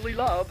of brotherly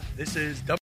love, this is